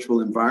these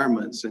virtual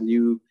environments, and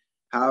you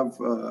have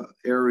an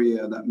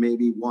area that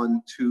maybe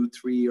 1, 2,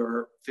 3,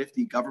 or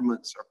 50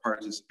 governments are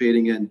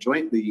participating in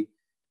jointly,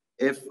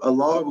 if a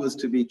law was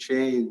to be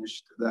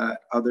changed that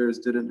others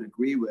didn't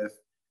agree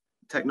with,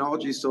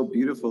 technology is so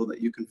beautiful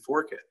that you can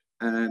fork it,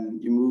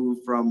 and you move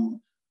from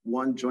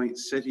one joint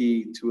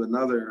city to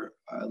another,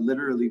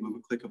 literally with a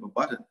click of a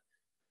button.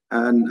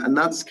 And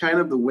that's kind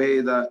of the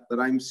way that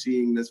I'm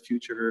seeing this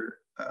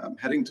future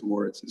heading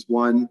towards, is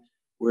one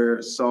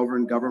where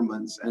sovereign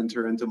governments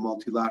enter into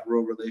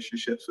multilateral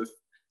relationships with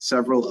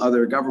several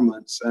other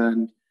governments.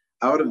 And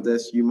out of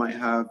this, you might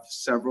have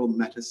several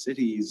meta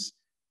cities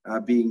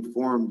being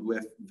formed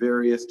with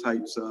various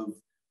types of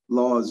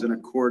laws in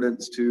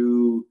accordance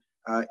to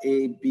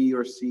A, B,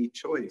 or C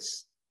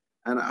choice.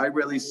 And I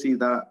really see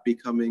that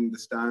becoming the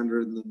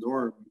standard and the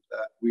norm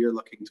that we are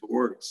looking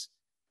towards.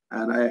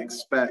 And I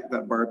expect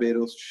that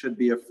Barbados should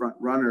be a front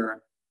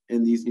runner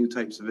in these new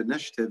types of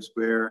initiatives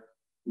where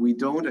we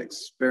don't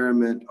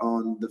experiment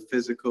on the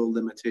physical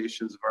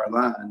limitations of our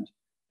land,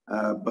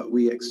 but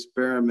we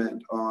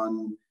experiment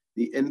on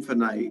the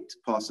infinite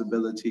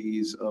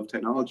possibilities of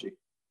technology.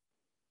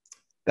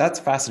 That's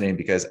fascinating,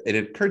 because it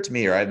occurred to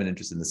me, or I've been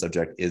interested in the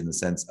subject, in the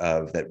sense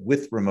of that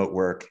with remote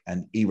work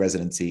and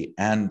e-residency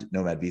and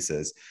nomad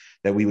visas,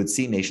 that we would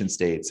see nation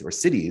states or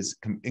cities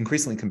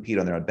increasingly compete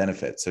on their own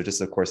benefits. So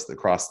just, of course,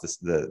 across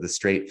the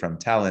strait from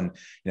Tallinn,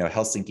 you know,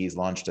 Helsinki's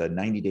launched a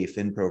 90-day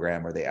Fin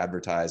program where they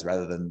advertise,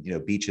 rather than, you know,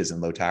 beaches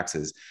and low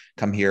taxes,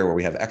 come here where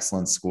we have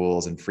excellent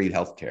schools and free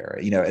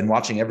healthcare, you know, and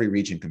watching every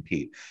region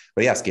compete.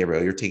 But yes,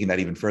 Gabriel, you're taking that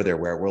even further,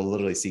 where we'll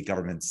literally see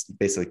governments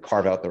basically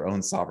carve out their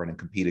own sovereign and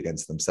compete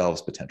against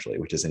themselves potentially,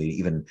 which is an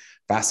even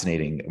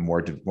fascinating,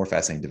 more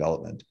fascinating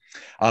development.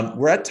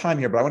 We're at time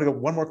here, but I want to go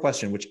one more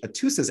question, which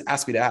Atusa's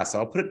asked me to ask. So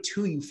I'll put it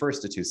to you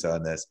first, Atusa,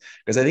 on this,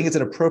 because I think it's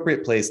an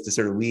appropriate place to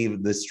sort of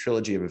leave this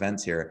trilogy of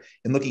events here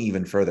and looking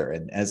even further.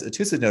 And as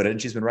Atusa noted,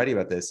 and she's been writing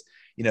about this,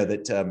 you know,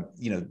 that,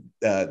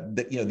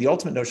 the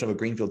ultimate notion of a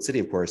Greenfield city,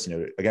 of course, you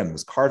know, again,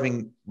 was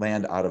carving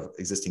land out of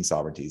existing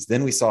sovereignties.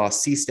 Then we saw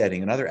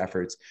seasteading and other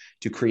efforts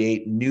to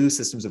create new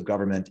systems of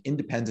government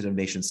independent of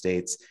nation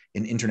states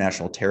in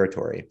international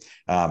territory,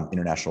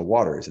 international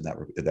waters in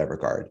that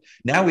regard.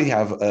 Now we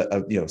have,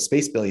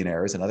 space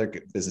billionaires and other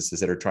businesses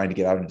that are trying to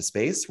get out into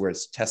space, where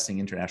it's testing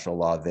international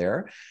law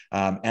there.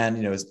 And,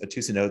 you know, as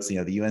Atusa notes, you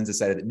know, the UN's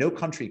decided that no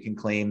country can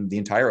claim the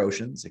entire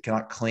oceans. It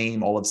cannot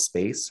claim all of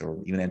space,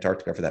 or even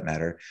Antarctica for that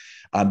matter.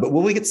 But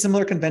will we get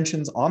similar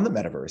conventions on the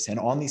metaverse and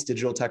on these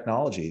digital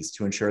technologies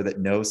to ensure that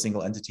no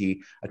single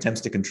entity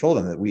attempts to control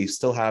them, that we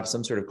still have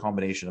some sort of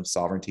combination of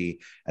sovereignty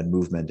and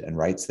movement and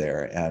rights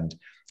there? And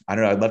I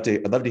don't know, I'd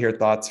love to hear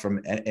thoughts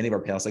from any of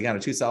our panelists. Again,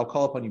 Atusa, I'll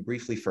call upon you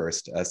briefly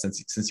first,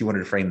 since you wanted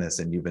to frame this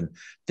and you've been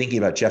thinking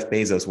about Jeff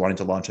Bezos wanting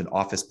to launch an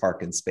office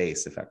park in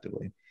space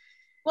effectively.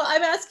 Well,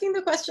 I'm asking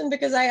the question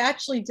because I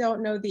actually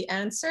don't know the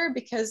answer,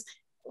 because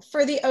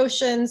for the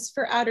oceans,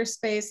 for outer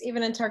space,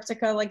 even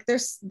Antarctica, like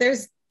there's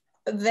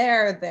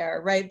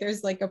there, right?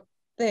 There's like a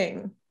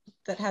thing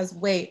that has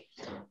weight.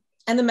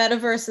 And the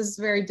metaverse is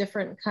a very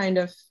different kind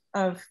of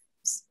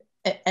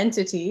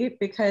entity,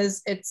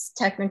 because it's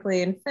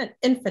technically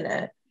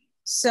infinite.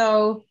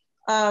 So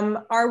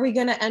are we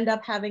going to end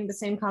up having the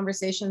same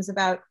conversations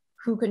about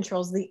who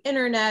controls the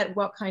internet,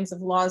 what kinds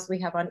of laws we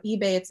have on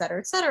eBay, et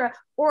cetera,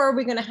 or are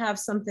we going to have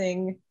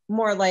something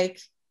more like,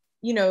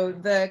 you know,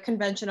 the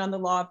Convention on the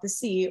Law of the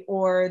Sea,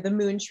 or the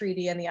Moon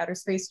Treaty and the Outer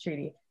Space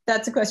Treaty?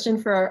 That's a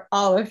question for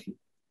all of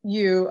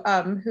you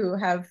who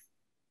have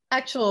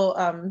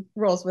actual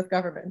roles with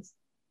governments.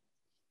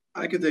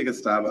 I could take a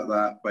stab at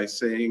that by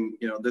saying,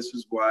 you know, this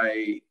is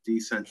why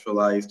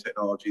decentralized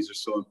technologies are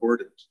so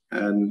important,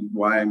 and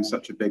why I'm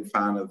such a big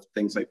fan of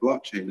things like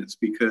blockchain. It's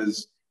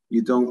because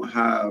you don't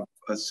have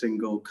a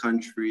single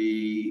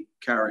country,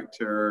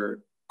 character,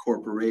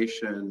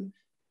 corporation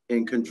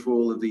in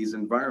control of these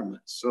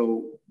environments.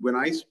 So when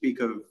I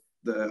speak of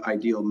the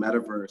ideal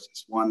metaverse,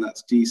 it's one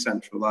that's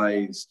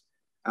decentralized,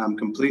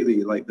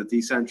 completely, like the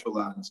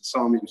decentralized, the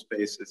Somnium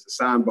spaces, the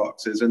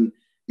sandboxes. And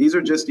these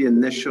are just the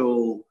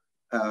initial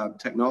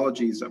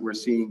technologies that we're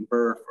seeing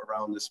birth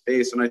around the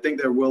space. And I think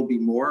there will be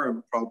more,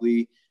 and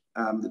probably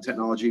the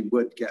technology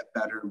would get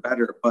better and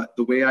better. But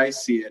the way I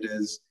see it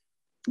is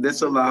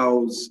this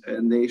allows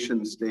a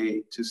nation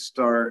state to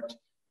start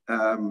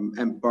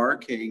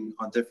embarking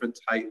on different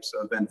types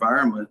of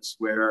environments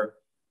where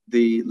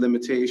the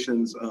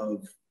limitations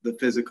of the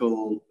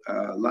physical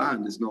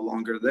land is no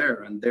longer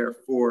there. And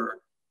therefore,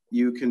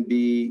 you can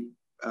be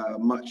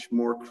much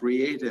more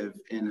creative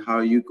in how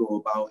you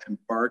go about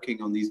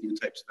embarking on these new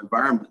types of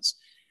environments.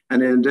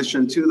 And in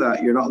addition to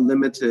that, you're not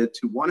limited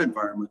to one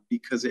environment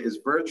because it is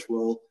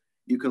virtual.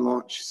 You can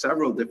launch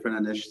several different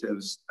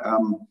initiatives.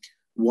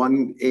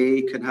 One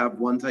A can have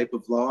one type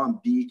of law,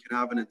 and B can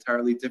have an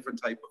entirely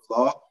different type of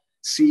law.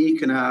 C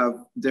can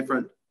have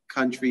different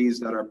countries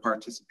that are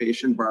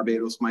participation.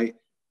 Barbados might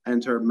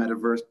enter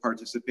metaverse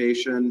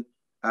participation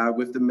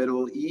with the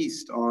Middle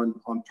East on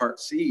part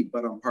C,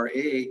 but on part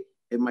A,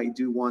 it might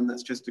do one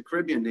that's just the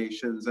Caribbean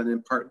nations. And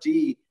in part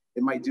D,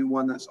 it might do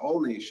one that's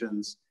all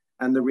nations.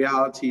 And the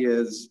reality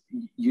is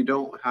you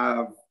don't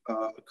have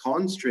a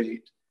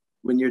constraint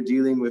when you're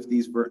dealing with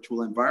these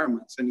virtual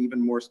environments. And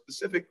even more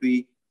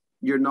specifically,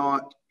 you're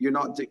not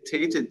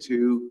dictated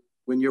to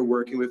when you're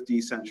working with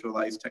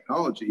decentralized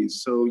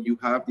technologies. So you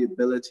have the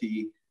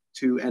ability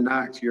to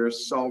enact your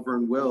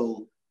sovereign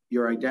will,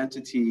 your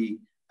identity,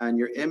 and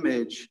your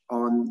image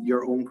on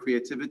your own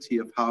creativity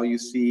of how you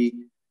see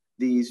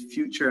these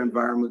future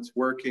environments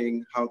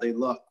working, how they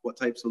look, what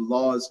types of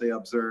laws they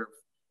observe,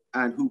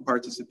 and who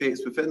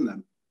participates within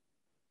them.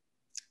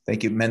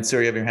 Thank you.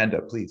 Mansoor, you have your hand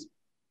up, please.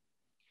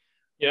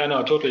 Yeah, no,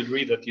 I totally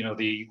agree that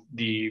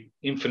the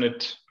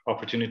infinite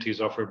opportunities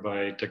offered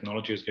by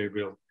technology, as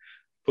Gabriel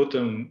put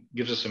them,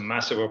 gives us a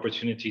massive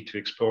opportunity to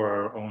explore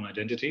our own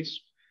identities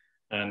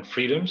and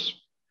freedoms.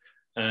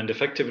 And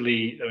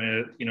effectively,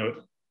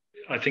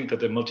 I think that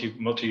the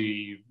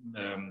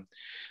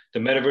the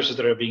metaverses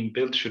that are being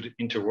built should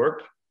interwork.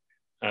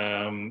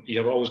 You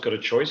have always got a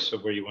choice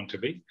of where you want to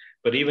be.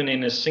 But even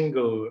in a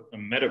single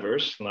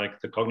metaverse, like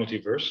the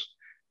cognitiveverse,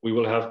 we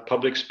will have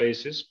public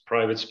spaces,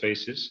 private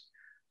spaces,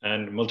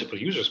 and multiple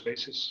user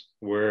spaces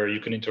where you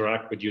can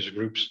interact with user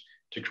groups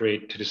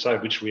to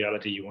decide which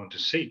reality you want to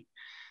see.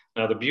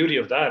 Now, the beauty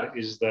of that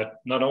is that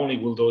not only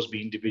will those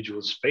be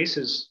individual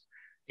spaces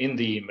in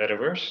the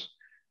metaverse,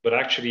 but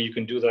actually you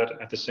can do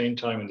that at the same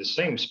time in the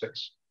same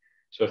space.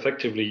 So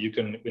effectively, you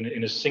can,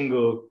 in a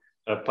single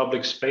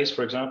public space,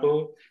 for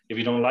example, if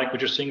you don't like what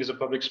you're seeing as a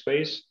public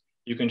space,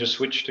 you can just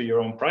switch to your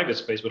own private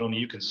space, but only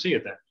you can see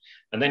it there.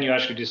 And then you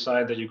actually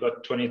decide that you've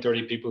got 20,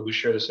 30 people who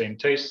share the same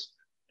tastes,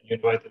 and you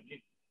invite them in.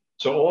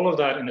 So all of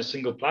that in a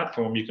single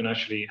platform, you can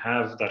actually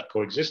have that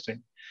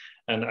coexisting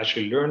and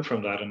actually learn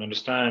from that and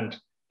understand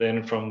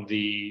then from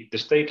the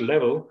state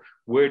level,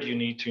 where do you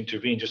need to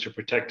intervene just to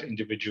protect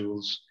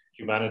individuals'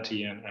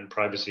 humanity and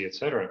privacy, et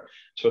cetera.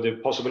 So the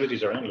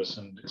possibilities are endless,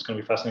 and it's going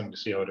to be fascinating to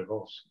see how it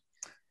evolves.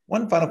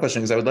 One final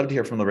question, because I would love to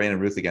hear from Lorraine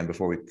and Ruth again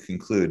before we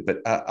conclude.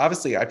 But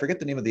obviously, I forget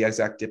the name of the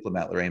exact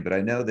diplomat, Lorraine, but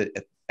I know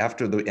that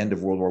after the end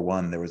of World War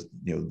I, there was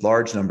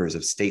large numbers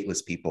of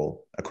stateless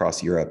people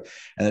across Europe,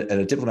 and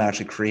a diplomat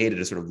actually created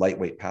a sort of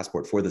lightweight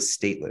passport for the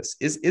stateless.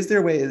 Is there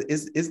a way?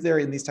 Is there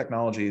in these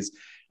technologies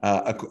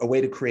a way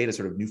to create a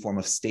sort of new form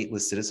of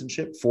stateless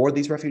citizenship for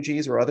these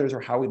refugees or others, or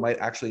how we might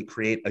actually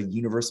create a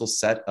universal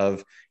set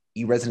of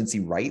e-residency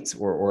rights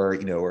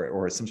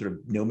or some sort of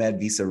nomad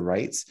visa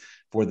rights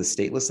for the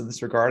stateless in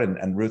this regard?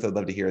 And Ruth, I'd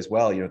love to hear as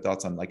well,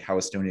 thoughts on like how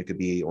Estonia could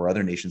be, or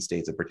other nation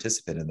states, a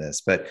participant in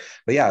this. But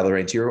yeah,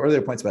 Lorraine, to your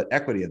earlier points about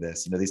equity of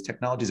this, these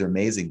technologies are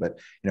amazing, but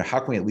how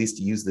can we at least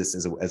use this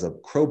as a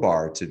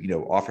crowbar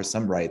to offer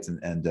some rights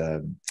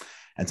and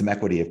some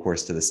equity, of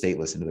course, to the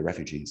stateless and to the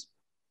refugees?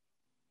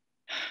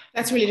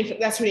 That's really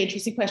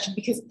interesting question,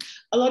 because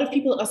a lot of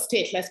people are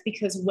stateless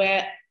because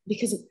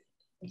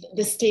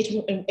the state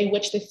in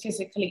which they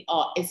physically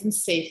are isn't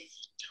safe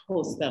to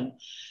host them.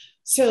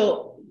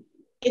 So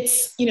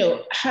it's,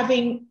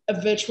 having a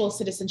virtual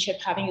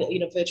citizenship, having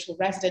a virtual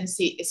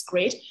residency is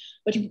great,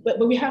 but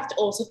we have to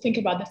also think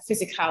about the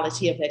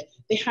physicality of it.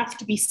 They have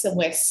to be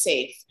somewhere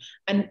safe.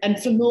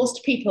 And for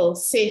most people,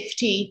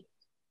 safety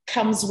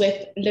comes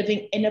with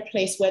living in a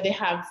place where they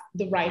have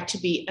the right to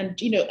be. And,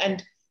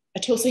 and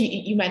Atosa,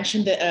 you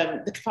mentioned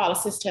the kafala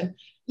system.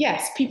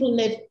 Yes, people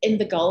live in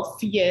the Gulf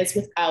for years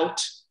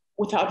without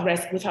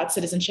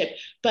citizenship,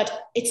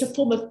 but it's a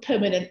form of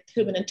permanent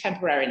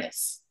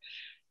temporariness.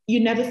 You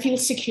never feel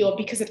secure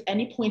because at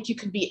any point you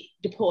can be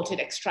deported,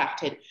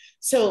 extracted.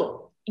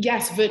 So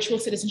yes, virtual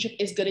citizenship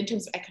is good in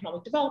terms of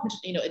economic development,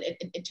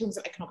 in terms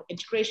of economic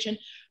integration,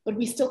 but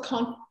we still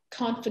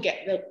can't forget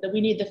that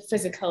we need the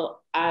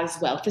physical as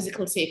well.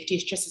 Physical safety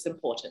is just as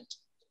important.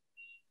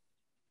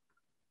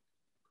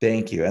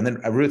 Thank you. And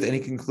then Ruth, any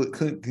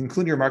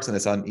concluding remarks on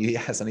this, on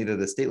either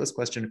the stateless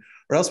question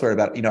or elsewhere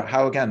about,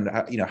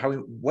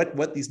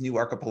 what these new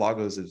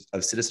archipelagos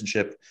of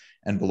citizenship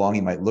and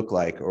belonging might look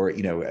like, or,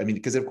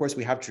 because of course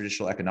we have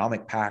traditional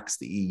economic pacts,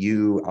 the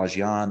EU,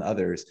 ASEAN,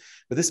 others,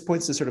 but this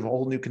points to sort of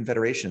whole new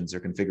confederations or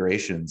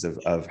configurations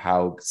of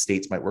how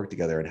states might work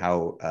together and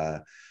how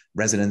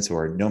residents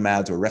or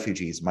nomads or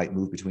refugees might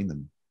move between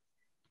them.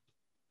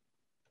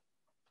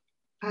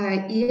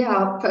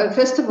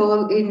 First of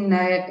all,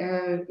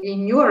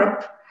 in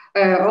Europe,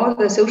 all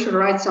the social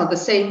rights are the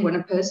same when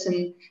a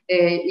person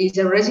is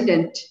a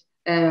resident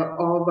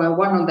of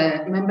one of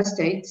the member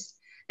states.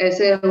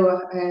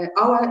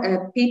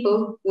 Our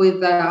people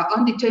with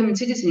undetermined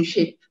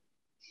citizenship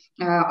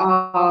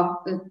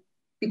are,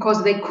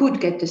 because they could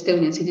get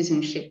Estonian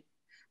citizenship.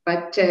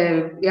 But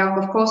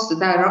of course,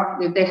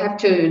 they have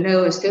to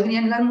know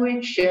Estonian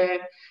language,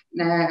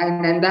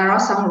 and there are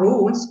some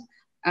rules.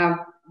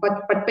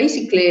 But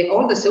basically,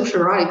 all the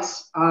social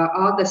rights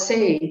are the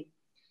same.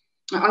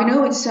 I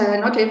know it's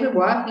not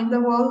everywhere in the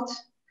world,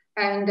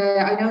 and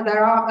I know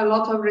there are a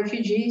lot of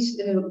refugees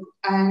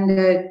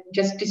and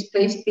just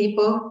displaced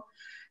people.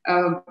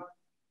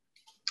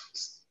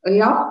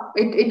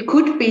 It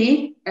could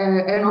be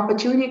an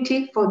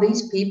opportunity for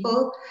these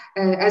people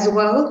as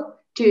well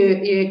to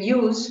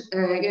use,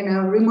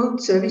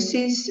 remote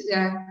services.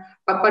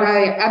 But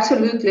I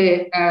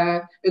absolutely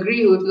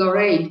agree with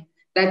Lorraine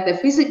that the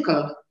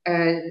physical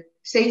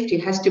safety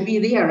has to be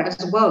there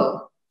as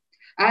well.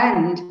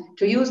 And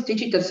to use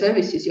digital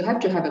services, you have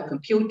to have a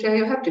computer,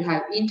 you have to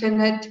have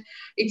internet.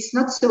 It's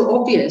not so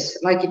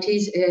obvious like it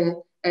is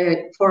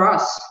for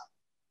us,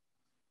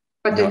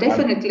 but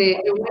definitely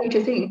a way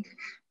to think.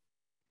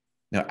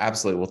 No,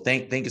 absolutely. Well,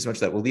 thank you so much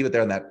for that. We'll leave it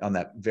there on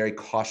that very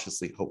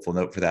cautiously hopeful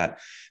note for that.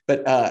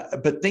 But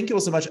thank you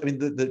all so much. I mean,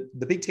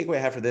 the big takeaway I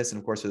have for this, and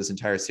of course for this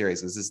entire series,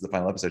 because this is the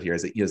final episode here,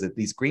 is that that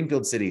these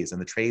greenfield cities and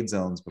the trade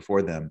zones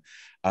before them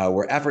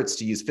were efforts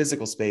to use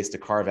physical space to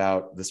carve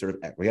out the sort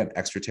of, again,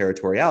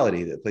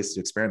 extraterritoriality, the place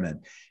to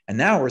experiment. And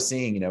now we're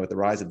seeing, with the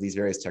rise of these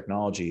various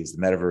technologies,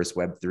 the metaverse,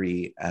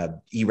 Web3,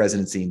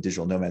 e-residency, and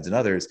digital nomads, and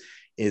others,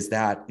 is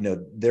that,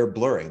 they're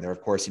blurring. They're,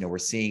 of course, we're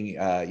seeing,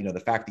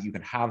 the fact that you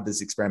can have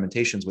these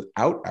experimentations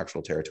without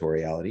actual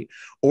territoriality,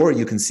 or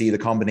you can see the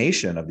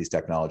combination of these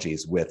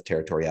technologies with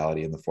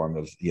territoriality in the form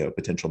of,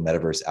 potential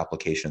metaverse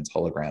applications,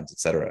 holograms, et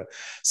cetera.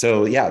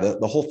 So yeah,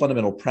 the whole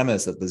fundamental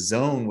premise that the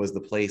zone was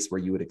the place where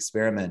you would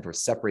experiment or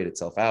separate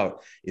itself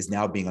out is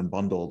now being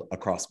unbundled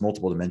across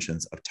multiple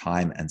dimensions of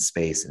time and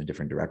space in a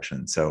different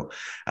direction. So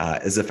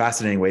it's a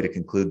fascinating way to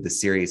conclude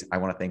this series. I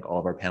want to thank all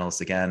of our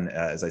panelists again,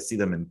 as I see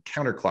them in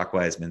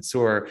counterclockwise: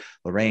 Mansoor,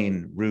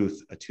 Lorraine,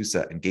 Ruth,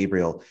 Atusa, and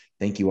Gabriel.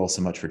 Thank you all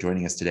so much for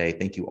joining us today.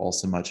 Thank you all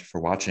so much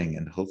for watching,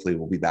 and hopefully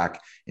we'll be back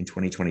in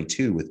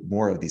 2022 with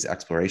more of these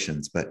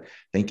explorations. But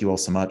thank you all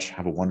so much.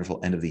 Have a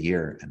wonderful end of the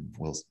year, and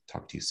we'll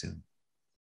talk to you soon.